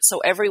secret so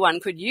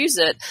everyone could use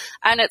it.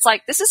 And it's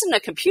like, this isn't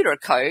a computer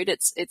code.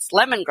 It's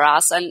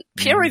lemongrass, and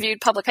peer-reviewed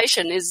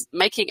publication is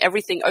making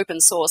everything open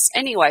source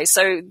anyway.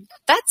 So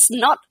that's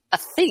not a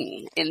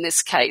thing in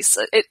this case.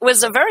 It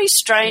was a very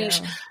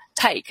strange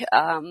take,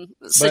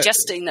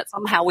 suggesting that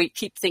somehow we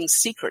keep things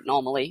secret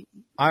normally.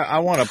 I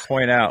want to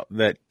point out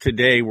that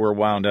today we're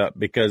wound up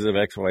because of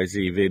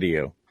XYZ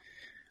video.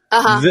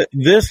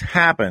 This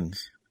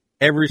happens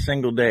every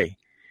single day.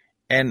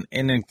 And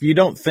if you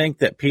don't think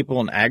that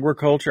people in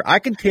agriculture, I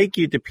can take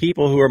you to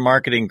people who are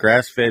marketing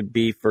grass-fed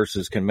beef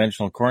versus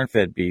conventional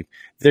corn-fed beef.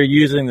 They're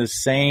using the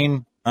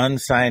same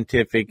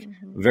unscientific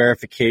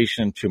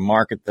verification to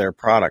market their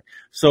product.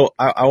 So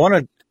I want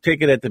to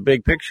take it at the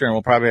big picture, and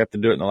we'll probably have to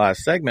do it in the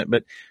last segment,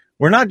 but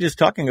we're not just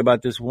talking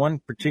about this one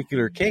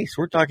particular case.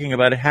 We're talking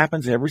about it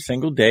happens every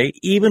single day,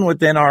 even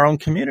within our own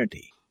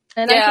community.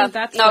 And I think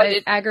that's what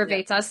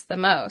aggravates us the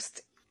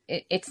most.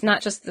 It's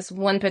not just this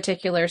one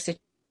particular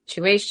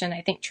situation.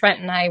 I think Trent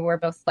and I were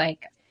both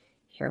like,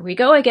 here we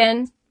go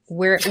again.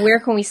 Where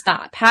can we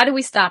stop? How do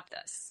we stop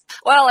this?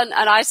 Well, and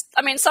I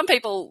mean, some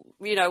people,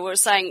 were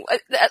saying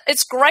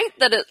it's great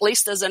that at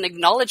least there's an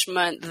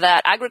acknowledgement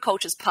that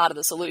agriculture is part of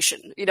the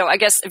solution. I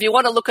guess if you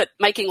want to look at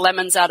making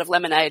lemons out of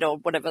lemonade or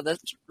whatever the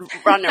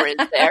runner is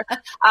there,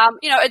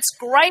 it's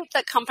great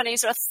that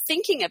companies are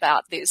thinking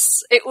about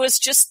this. It was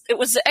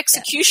the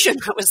execution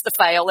that was the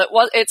fail.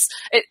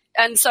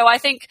 And so I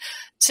think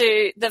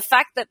to the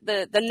fact that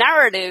the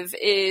narrative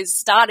is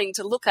starting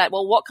to look at,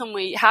 well,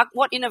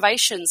 what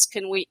innovations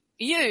can we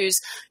use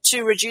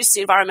to reduce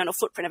the environmental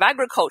footprint of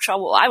agriculture?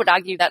 Well, I would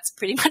argue that's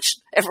pretty much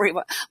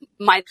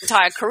my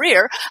entire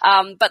career.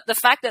 But the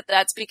fact that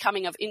that's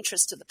becoming of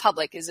interest to the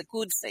public is a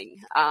good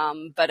thing.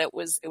 But it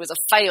was a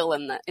fail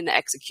in the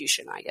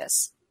execution, I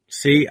guess.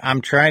 See,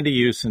 I'm trying to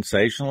use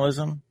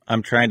sensationalism.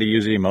 I'm trying to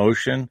use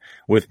emotion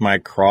with my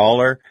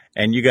crawler,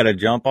 and you got to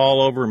jump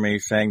all over me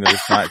saying that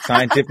it's not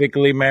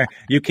scientifically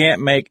you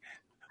can't make.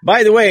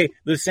 By the way,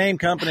 the same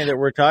company that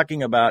we're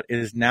talking about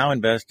is now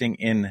investing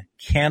in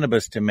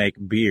cannabis to make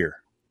beer.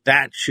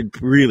 That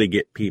should really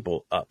get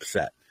people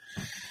upset.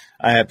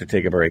 I have to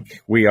take a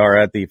break. We are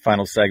at the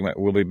final segment.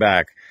 We'll be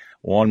back.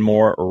 One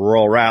more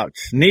Rural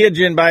Routes.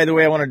 Neogen, by the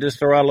way, I want to just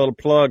throw out a little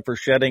plug for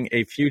shedding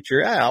a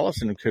future.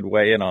 Allison could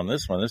weigh in on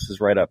this one. This is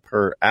right up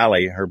her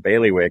alley, her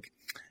bailiwick.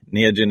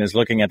 Neogen is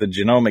looking at the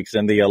genomics,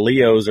 and the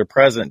alleles are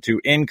present to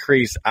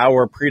increase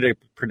our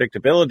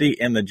predictability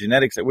in the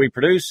genetics that we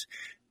produce.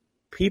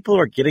 People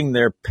are getting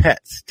their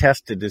pets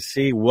tested to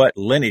see what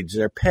lineage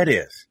their pet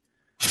is.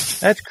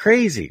 That's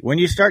crazy. When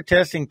you start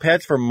testing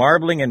pets for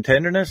marbling and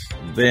tenderness,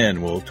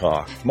 then we'll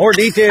talk. More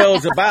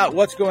details about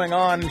what's going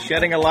on,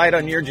 shedding a light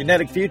on your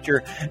genetic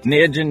future,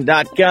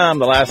 Niagen.com.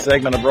 The last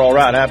segment of Rural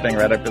Route happening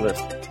right after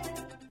this.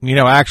 You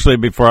know, actually,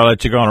 before I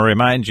let you go, I want to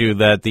remind you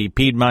that the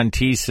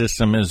Piedmontese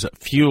system is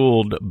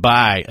fueled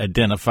by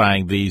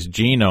identifying these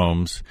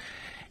genomes.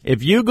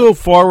 If you go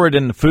forward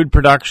in food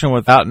production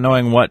without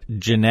knowing what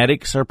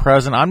genetics are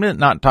present, I'm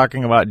not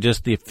talking about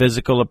just the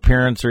physical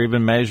appearance or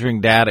even measuring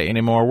data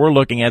anymore. We're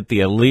looking at the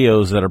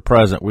alleles that are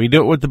present. We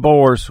do it with the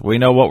boars. We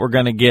know what we're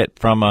going to get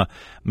from a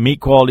meat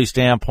quality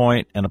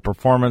standpoint and a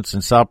performance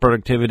and sow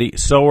productivity.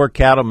 So are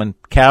cattlemen.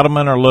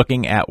 Cattlemen are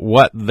looking at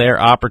what their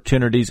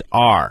opportunities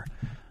are.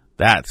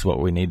 That's what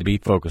we need to be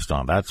focused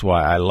on. That's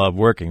why I love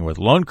working with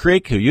Lone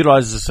Creek, who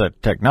utilizes this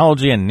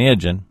technology, and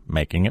Niagen,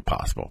 making it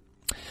possible.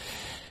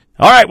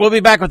 All right, we'll be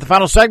back with the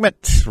final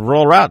segment,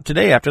 Rural Route,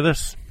 today after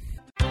this.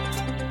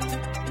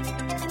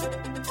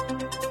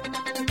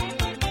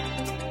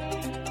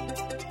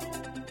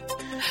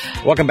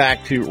 Welcome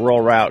back to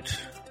Rural Route.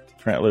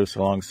 Trent Loos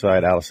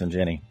alongside Allison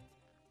Jenney.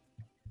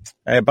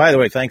 Hey, by the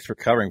way, thanks for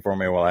covering for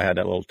me while I had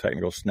that little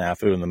technical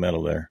snafu in the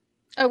middle there.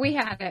 Oh, we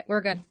had it.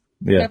 We're good.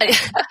 Yeah.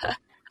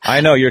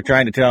 I know you're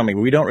trying to tell me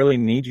we don't really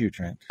need you,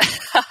 Trent.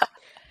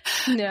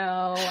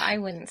 No, I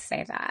wouldn't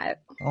say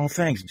that. Oh,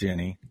 thanks,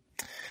 Jenny.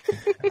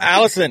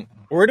 Allison,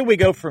 where do we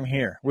go from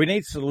here? We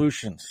need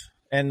solutions,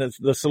 and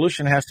the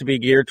solution has to be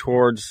geared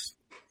towards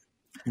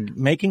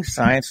making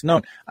science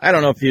known. I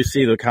don't know if you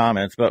see the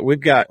comments, but we've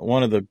got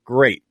one of the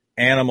great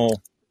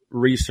animal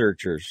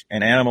researchers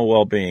and animal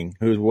well-being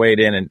who's weighed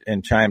in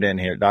and chimed in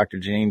here, Dr.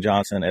 Janine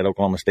Johnson at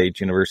Oklahoma State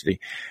University.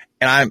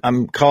 And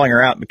I'm calling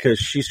her out because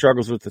she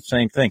struggles with the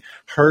same thing.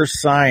 Her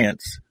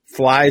science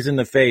flies in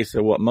the face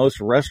of what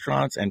most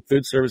restaurants and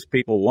food service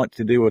people want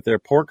to do with their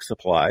pork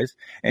supplies.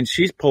 And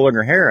she's pulling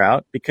her hair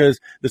out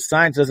because the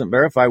science doesn't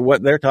verify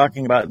what they're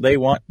talking about they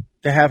want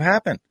to have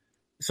happen.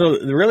 So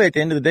really, at the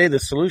end of the day, the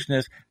solution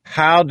is,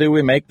 how do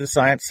we make the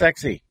science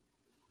sexy?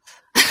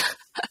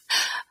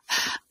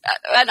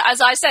 And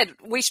as I said,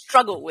 we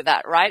struggle with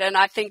that, right? And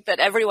I think that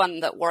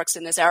everyone that works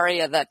in this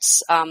area that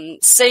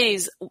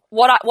sees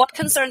what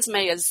concerns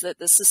me is that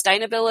the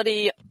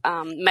sustainability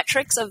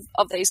metrics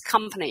of these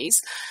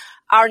companies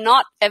are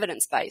not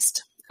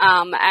evidence-based.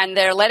 And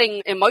they're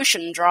letting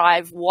emotion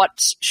drive what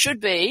should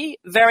be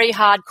very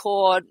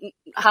hardcore,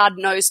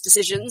 hard-nosed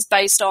decisions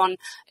based on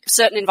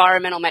certain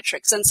environmental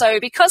metrics. And so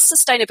because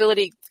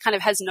sustainability kind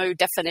of has no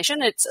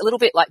definition, it's a little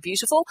bit like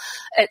beautiful.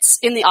 It's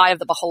in the eye of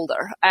the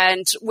beholder.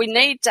 And we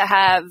need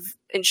to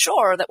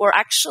ensure that we're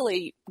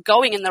actually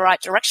going in the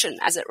right direction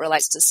as it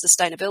relates to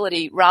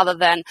sustainability rather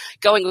than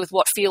going with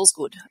what feels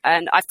good.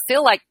 And I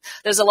feel like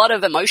there's a lot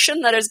of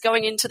emotion that is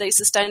going into these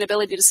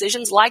sustainability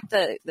decisions, like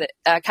the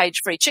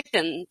cage-free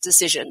chicken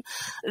decision,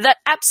 that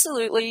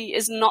absolutely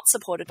is not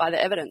supported by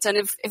the evidence. And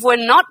if we're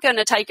not going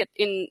to take it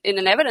in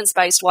an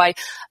evidence-based way,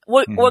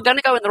 we're going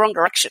to go in the wrong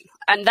direction.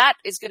 And that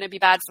is going to be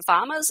bad for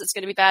farmers, it's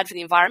going to be bad for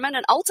the environment,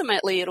 and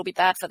ultimately it'll be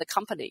bad for the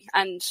company.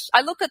 And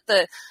I look at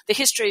the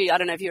history, I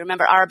don't know if you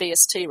remember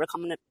RBST,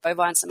 recombinant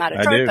bovine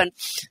somatotrope, and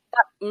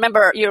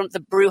remember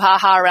the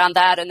brouhaha around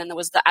that, and then there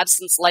was the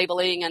absence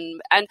labeling,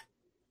 and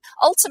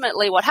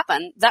ultimately what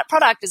happened, that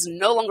product is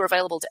no longer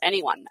available to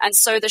anyone. And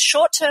so the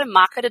short-term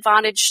market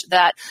advantage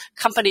that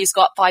companies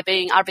got by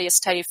being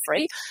RBST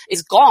free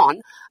is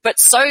gone, but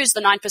so is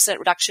the 9%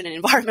 reduction in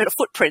environmental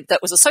footprint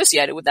that was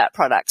associated with that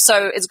product.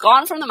 So it's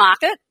gone from the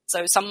market.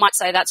 So some might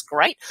say that's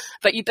great,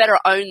 but you better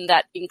own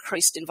that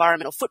increased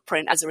environmental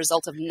footprint as a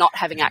result of not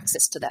having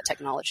access to that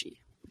technology.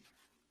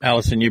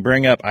 Allison, you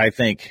bring up, I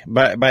think,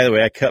 by the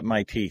way, I cut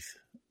my teeth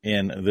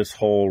in this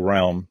whole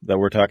realm that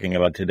we're talking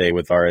about today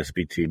with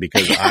RSBT,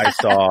 because I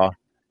saw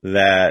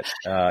that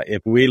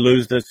if we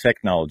lose this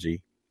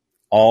technology,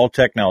 all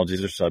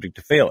technologies are subject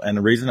to fail. And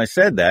the reason I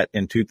said that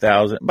in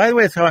 2000, by the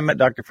way, that's how I met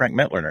Dr. Frank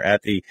Metlerner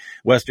at the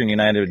Western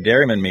United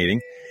Dairymen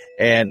meeting.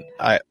 And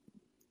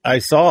I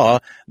saw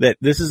that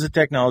this is a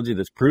technology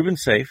that's proven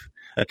safe,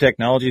 a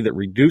technology that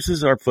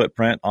reduces our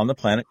footprint on the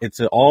planet. It's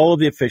all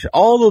the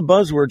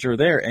buzzwords are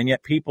there, and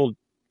yet people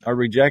are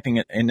rejecting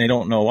it and they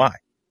don't know why.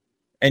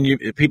 And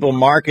people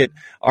market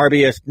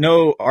RBS,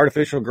 no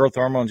artificial growth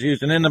hormones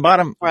used. And in the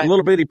bottom, right,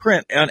 little bitty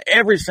print on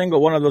every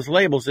single one of those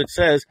labels, it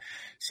says,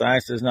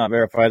 science does not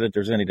verify that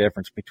there's any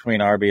difference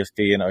between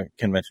RBST and a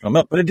conventional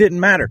milk. But it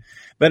didn't matter.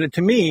 But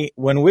to me,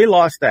 when we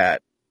lost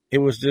that, it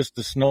was just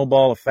the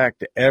snowball effect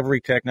to every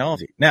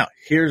technology. Now,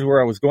 here's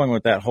where I was going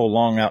with that whole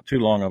too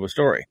long of a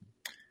story.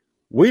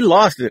 We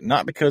lost it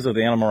not because of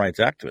the animal rights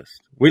activists.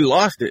 We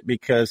lost it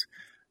because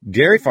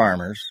dairy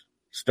farmers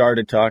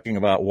started talking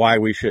about why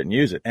we shouldn't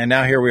use it. And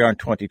now here we are in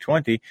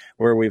 2020,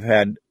 where we've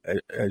had,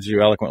 as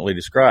you eloquently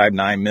described,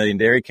 9 million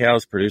dairy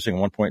cows producing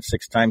 1.6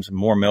 times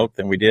more milk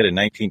than we did in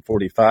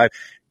 1945.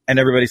 And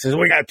everybody says,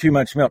 we got too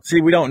much milk. See,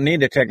 we don't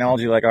need a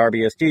technology like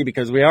RBST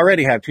because we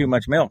already have too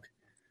much milk.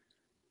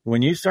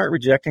 When you start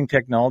rejecting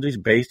technologies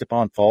based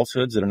upon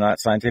falsehoods that are not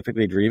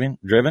scientifically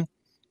driven,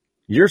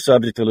 you're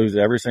subject to lose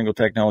every single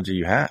technology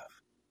you have.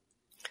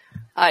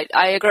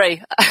 I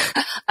agree.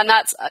 And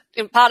that's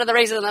part of the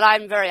reason that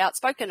I'm very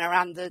outspoken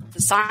around the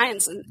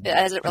science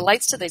as it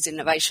relates to these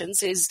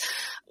innovations is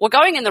we're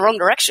going in the wrong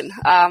direction.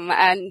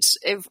 And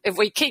if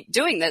we keep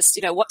doing this,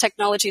 what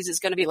technologies is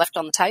going to be left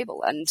on the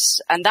table? And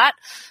that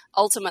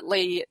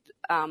ultimately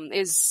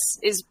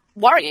is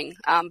worrying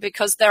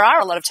because there are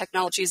a lot of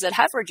technologies that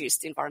have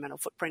reduced the environmental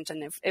footprint.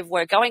 And if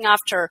we're going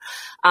after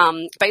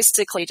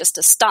basically just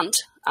a stunt,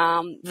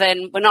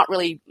 then we're not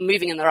really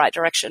moving in the right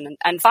direction.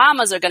 And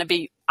farmers are going to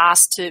be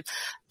asked to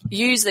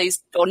use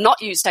these or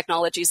not use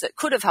technologies that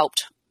could have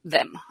helped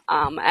them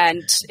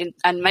and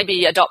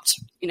maybe adopt,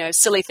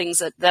 silly things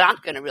that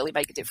aren't going to really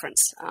make a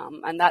difference.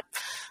 And that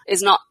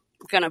is not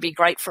going to be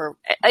great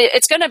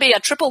it's going to be a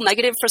triple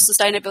negative for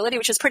sustainability,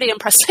 which is pretty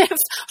impressive.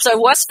 So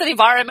worse for the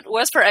environment,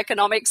 worse for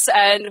economics,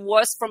 and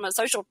worse from a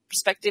social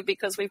perspective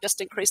because we've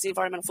just increased the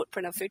environmental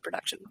footprint of food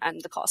production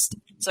and the cost.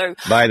 So,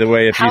 by the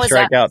way, if you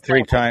strike out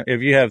 3 times, if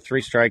you have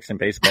 3 strikes in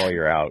baseball,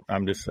 you're out.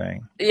 I'm just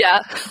saying.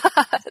 Yeah.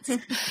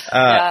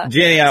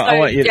 Jenny, I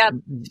want you,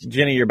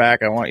 Jenny, you're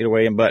back. I want you to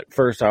weigh in. But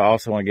first, I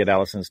also want to get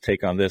Alison's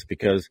take on this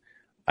because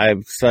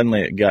I've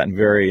suddenly gotten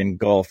very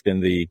engulfed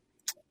in the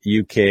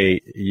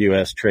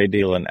UK-US trade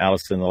deal. And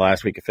Alison, the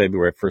last week of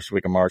February, first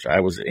week of March,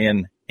 I was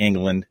in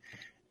England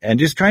and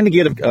just trying to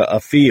get a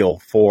feel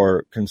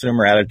for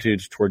consumer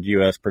attitudes toward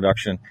U.S.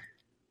 production.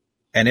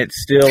 And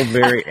it's still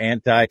very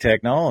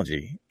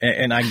anti-technology.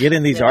 And I get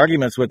in these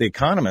arguments with the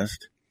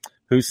economists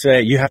who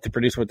say you have to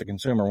produce what the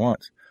consumer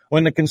wants.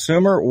 When the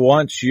consumer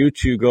wants you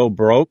to go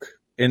broke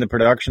in the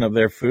production of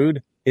their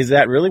food, is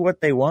that really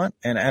what they want?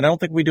 And I don't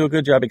think we do a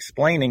good job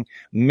explaining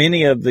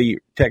many of the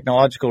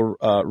technological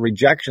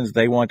rejections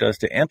they want us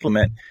to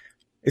implement.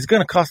 It's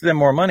going to cost them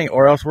more money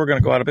or else we're going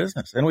to go out of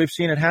business. And we've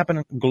seen it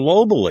happen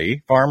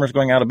globally, farmers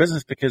going out of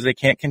business because they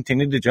can't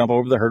continue to jump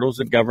over the hurdles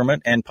that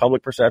government and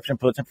public perception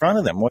puts in front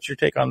of them. What's your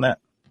take on that?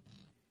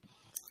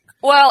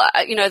 Well,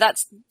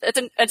 it's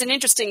an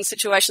interesting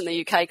situation in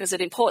the UK because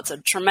it imports a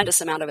tremendous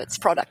amount of its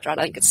product, right?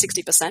 I think it's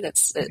 60%.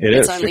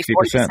 It's only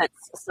 40%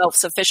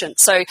 self-sufficient.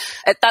 So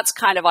that's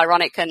kind of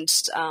ironic. And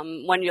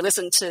when you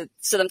listen to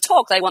them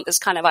talk, they want this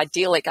kind of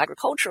idyllic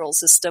agricultural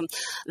system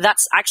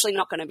that's actually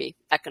not going to be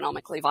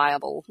economically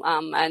viable.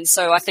 And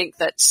so I think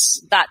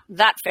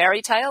that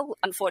fairy tale,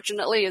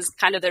 unfortunately, is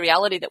kind of the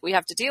reality that we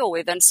have to deal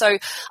with. And so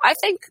I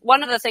think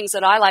one of the things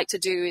that I like to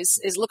do is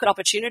look at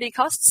opportunity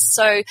costs.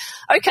 So,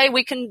 okay,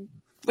 we can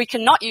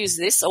not use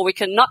this or we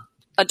can not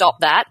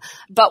adopt that,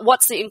 but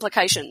what's the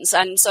implications?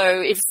 And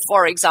so if,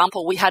 for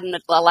example, we hadn't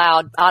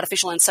allowed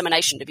artificial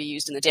insemination to be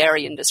used in the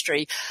dairy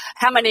industry,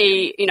 how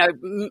many,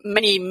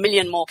 many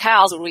million more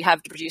cows would we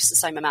have to produce the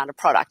same amount of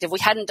product? If we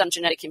hadn't done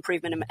genetic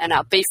improvement in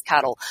our beef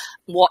cattle,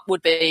 what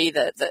would be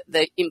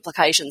the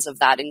implications of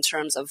that in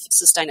terms of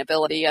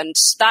sustainability? And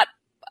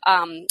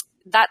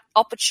that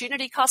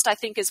opportunity cost, I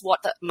think, is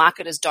what the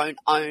marketers don't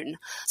own.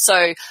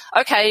 So,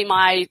 okay,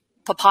 my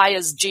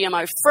papaya's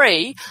GMO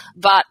free,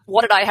 but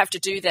what did I have to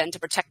do then to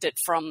protect it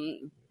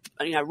from,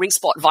 ring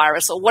spot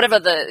virus or whatever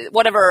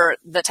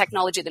the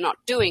technology they're not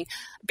doing?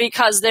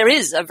 Because there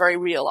is a very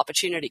real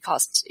opportunity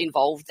cost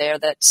involved there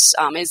that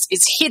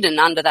is hidden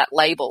under that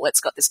label.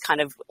 It's got this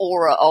kind of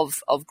aura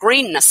of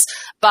greenness,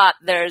 but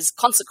there's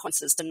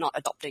consequences to not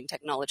adopting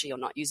technology or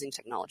not using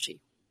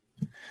technology.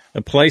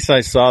 The place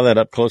I saw that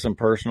up close and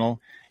personal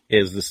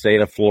is the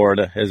state of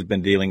Florida has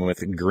been dealing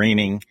with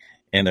greening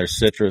in their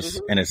citrus,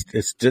 and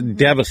it's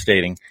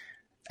devastating.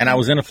 And I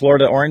was in a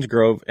Florida orange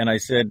grove, and I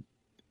said,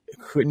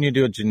 couldn't you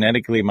do a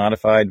genetically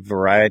modified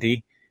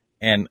variety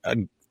and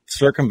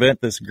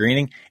circumvent this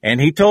greening? And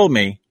he told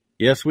me,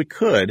 yes, we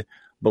could,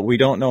 but we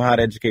don't know how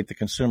to educate the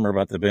consumer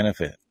about the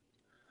benefit.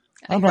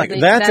 I'm like,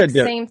 that's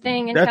the same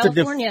thing in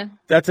California.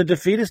 That's a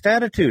defeatist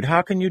attitude.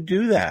 How can you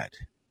do that?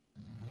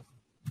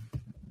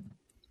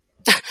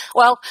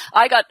 Well,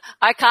 I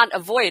can't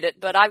avoid it,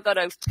 but I've got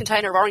a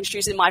container of orange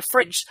juice in my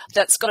fridge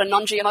that's got a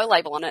non-GMO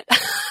label on it.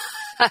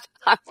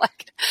 I'm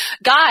like,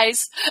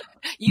 guys,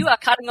 you are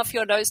cutting off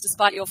your nose to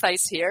spite your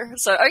face here.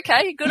 So,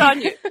 okay, good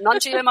on you.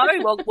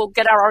 Non-GMO, we'll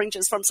get our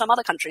oranges from some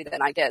other country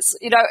then, I guess.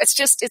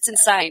 It's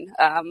insane.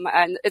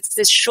 And it's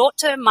this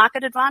short-term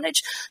market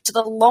advantage to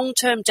the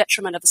long-term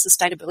detriment of the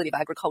sustainability of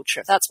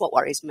agriculture. That's what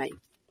worries me.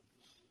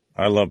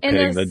 I love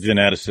pitting the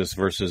geneticist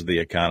versus the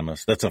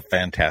economist. That's a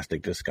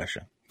fantastic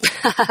discussion.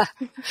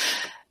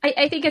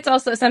 I think it's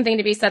also something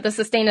to be said, the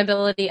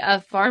sustainability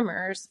of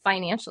farmers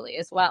financially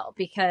as well,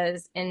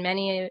 because in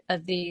many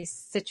of these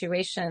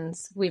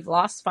situations, we've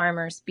lost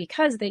farmers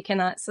because they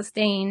cannot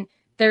sustain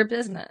their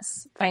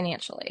business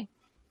financially.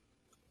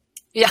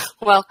 Yeah,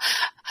 well,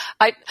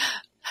 I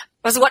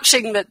was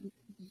watching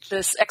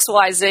this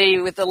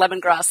XYZ with the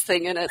lemongrass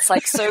thing, and it's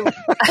like, so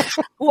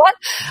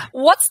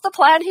what's the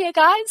plan here,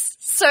 guys?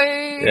 So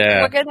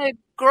we're going to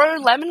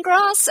grow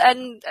lemongrass,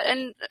 and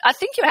I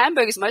think your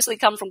hamburgers mostly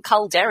come from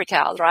cull dairy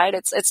cows, right?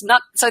 It's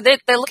not, so they're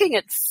looking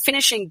at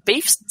finishing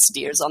beef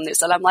steers on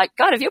this, and I'm like,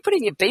 God, if you're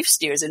putting your beef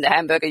steers in the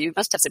hamburger, you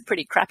must have some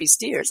pretty crappy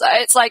steers.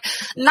 It's like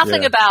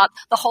nothing about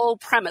the whole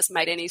premise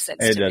made any sense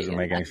to me. It doesn't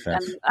make any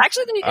sense. And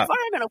actually, the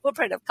environmental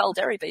footprint of cull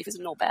dairy beef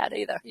isn't all bad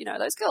either. You know,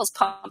 those girls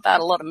pump out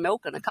a lot of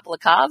milk and a couple of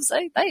calves.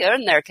 They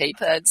earn their keep,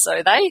 and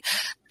so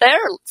their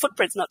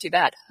footprint's not too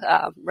bad,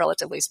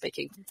 relatively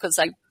speaking, because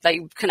they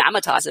can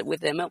amortize it with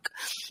their milk.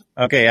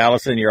 Okay,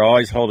 Allison, you're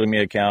always holding me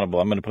accountable.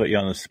 I'm going to put you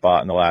on the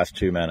spot in the last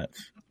 2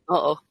 minutes.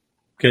 Uh-oh.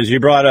 Because you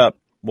brought up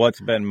what's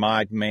been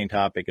my main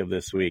topic of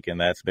this week, and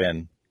that's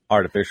been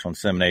artificial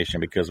insemination,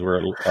 because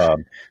we're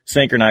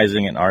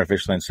synchronizing and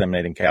artificially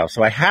inseminating cows.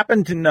 So I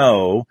happen to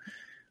know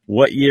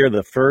what year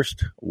the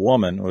first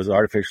woman was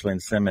artificially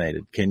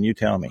inseminated. Can you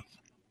tell me?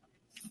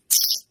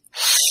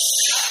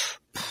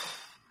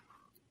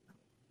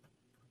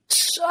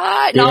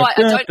 I don't know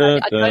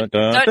the answer to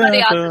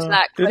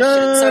that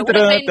question. So it would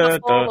have been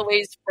before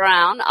Louise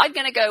Brown. I'm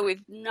going to go with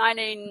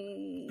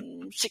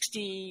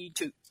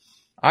 1962.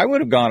 I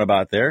would have gone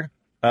about there.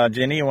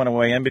 Jenny, you want to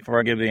weigh in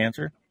before I give the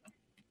answer?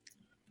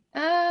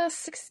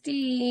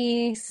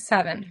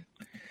 67.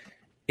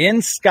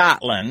 In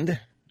Scotland,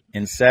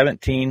 in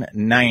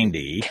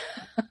 1790,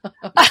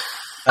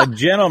 a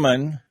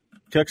gentleman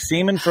took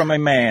semen from a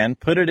man,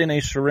 put it in a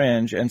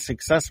syringe, and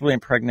successfully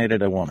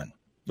impregnated a woman.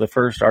 The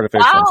first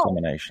artificial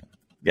insemination.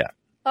 Yeah.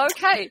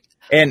 Okay.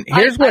 And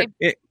here's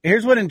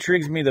what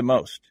intrigues me the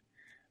most.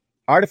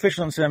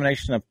 Artificial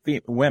insemination of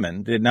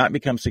women did not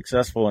become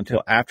successful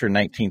until after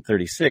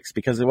 1936,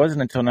 because it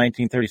wasn't until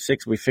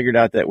 1936 we figured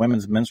out that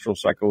women's menstrual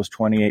cycle was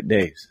 28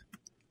 days.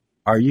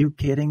 Are you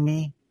kidding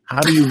me?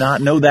 How do you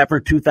not know that for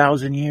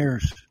 2,000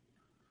 years?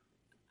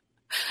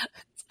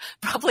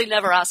 Probably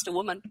never asked a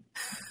woman.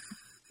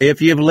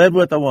 If you've lived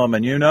with a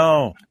woman, you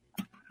know.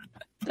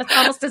 That's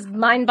almost as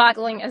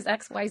mind-boggling as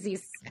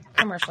XYZ's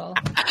commercial.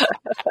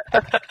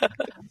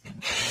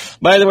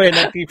 By the way, in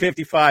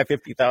 1955,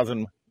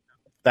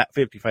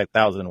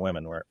 55,000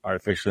 women were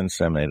artificially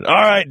inseminated. All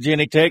right,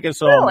 Jenny, take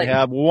us home. We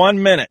have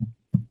 1 minute.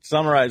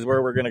 Summarize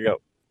where we're going to go.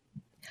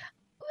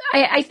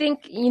 I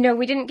think,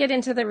 we didn't get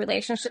into the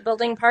relationship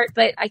building part,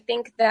 but I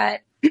think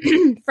that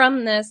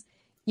from this,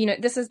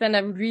 this has been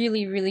a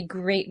really, really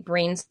great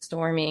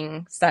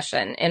brainstorming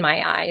session in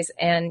my eyes.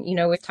 And,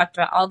 we've talked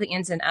about all the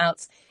ins and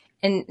outs.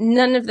 And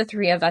none of the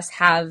three of us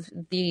have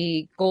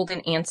the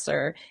golden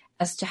answer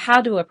as to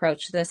how to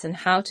approach this and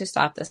how to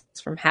stop this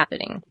from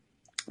happening.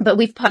 But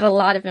we've put a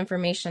lot of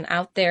information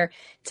out there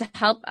to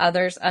help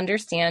others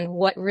understand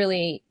what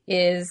really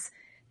is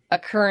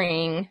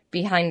occurring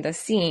behind the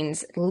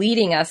scenes,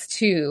 leading us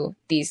to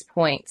these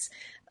points.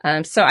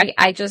 So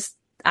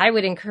I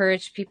would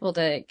encourage people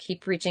to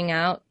keep reaching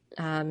out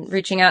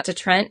to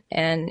Trent.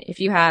 And if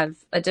you have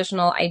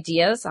additional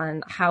ideas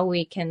on how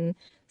we can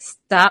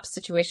stop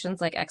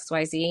situations like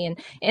XYZ.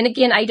 And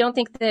again, I don't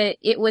think that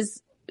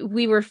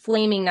we were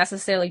flaming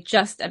necessarily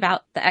just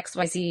about the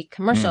XYZ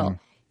commercial.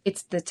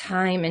 It's the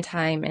time and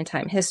time and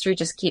time. History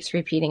just keeps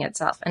repeating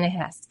itself, and it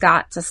has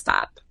got to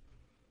stop.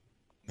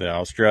 The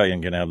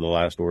Australian can have the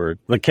last word.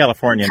 The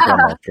Californian from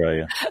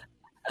Australia.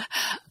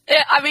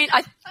 Yeah, I mean,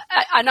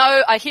 I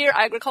know I hear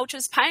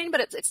agriculture's pain,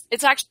 but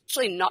it's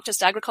actually not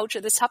just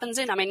agriculture this happens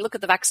in. I mean, look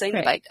at the vaccine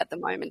debate at the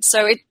moment.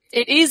 So it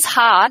is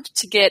hard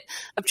to get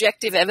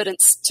objective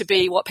evidence to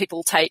be what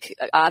people take,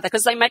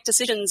 because they make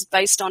decisions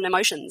based on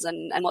emotions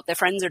and what their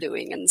friends are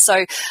doing. And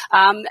so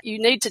you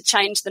need to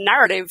change the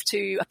narrative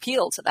to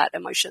appeal to that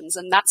emotions.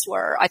 And that's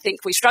where I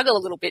think we struggle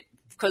a little bit,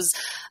 because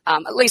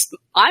at least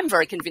I'm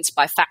very convinced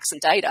by facts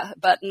and data,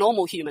 but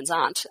normal humans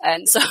aren't.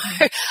 And so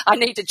I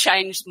need to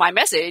change my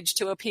message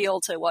to appeal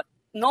to what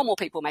normal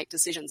people make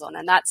decisions on,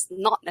 and that's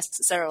not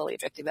necessarily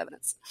objective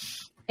evidence.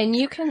 And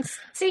you can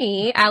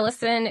see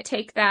Allison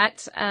take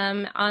that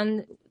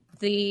on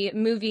the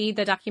movie,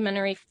 the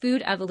documentary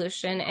Food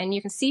Evolution, and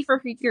you can see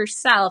for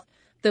yourself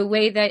the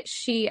way that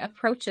she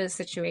approaches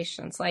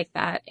situations like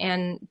that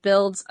and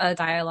builds a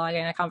dialogue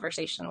and a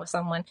conversation with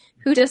someone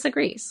who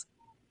disagrees.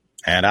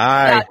 And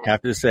I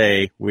have to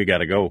say, we got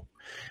to go.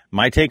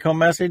 My take-home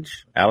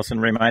message, Allison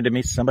reminded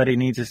me, somebody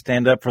needs to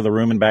stand up for the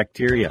rumen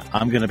bacteria.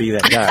 I'm going to be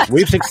that guy.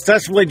 We've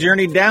successfully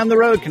journeyed down the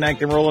road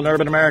connecting rural and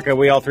urban America.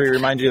 We all three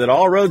remind you that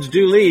all roads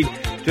do lead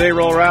to a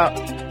rural route.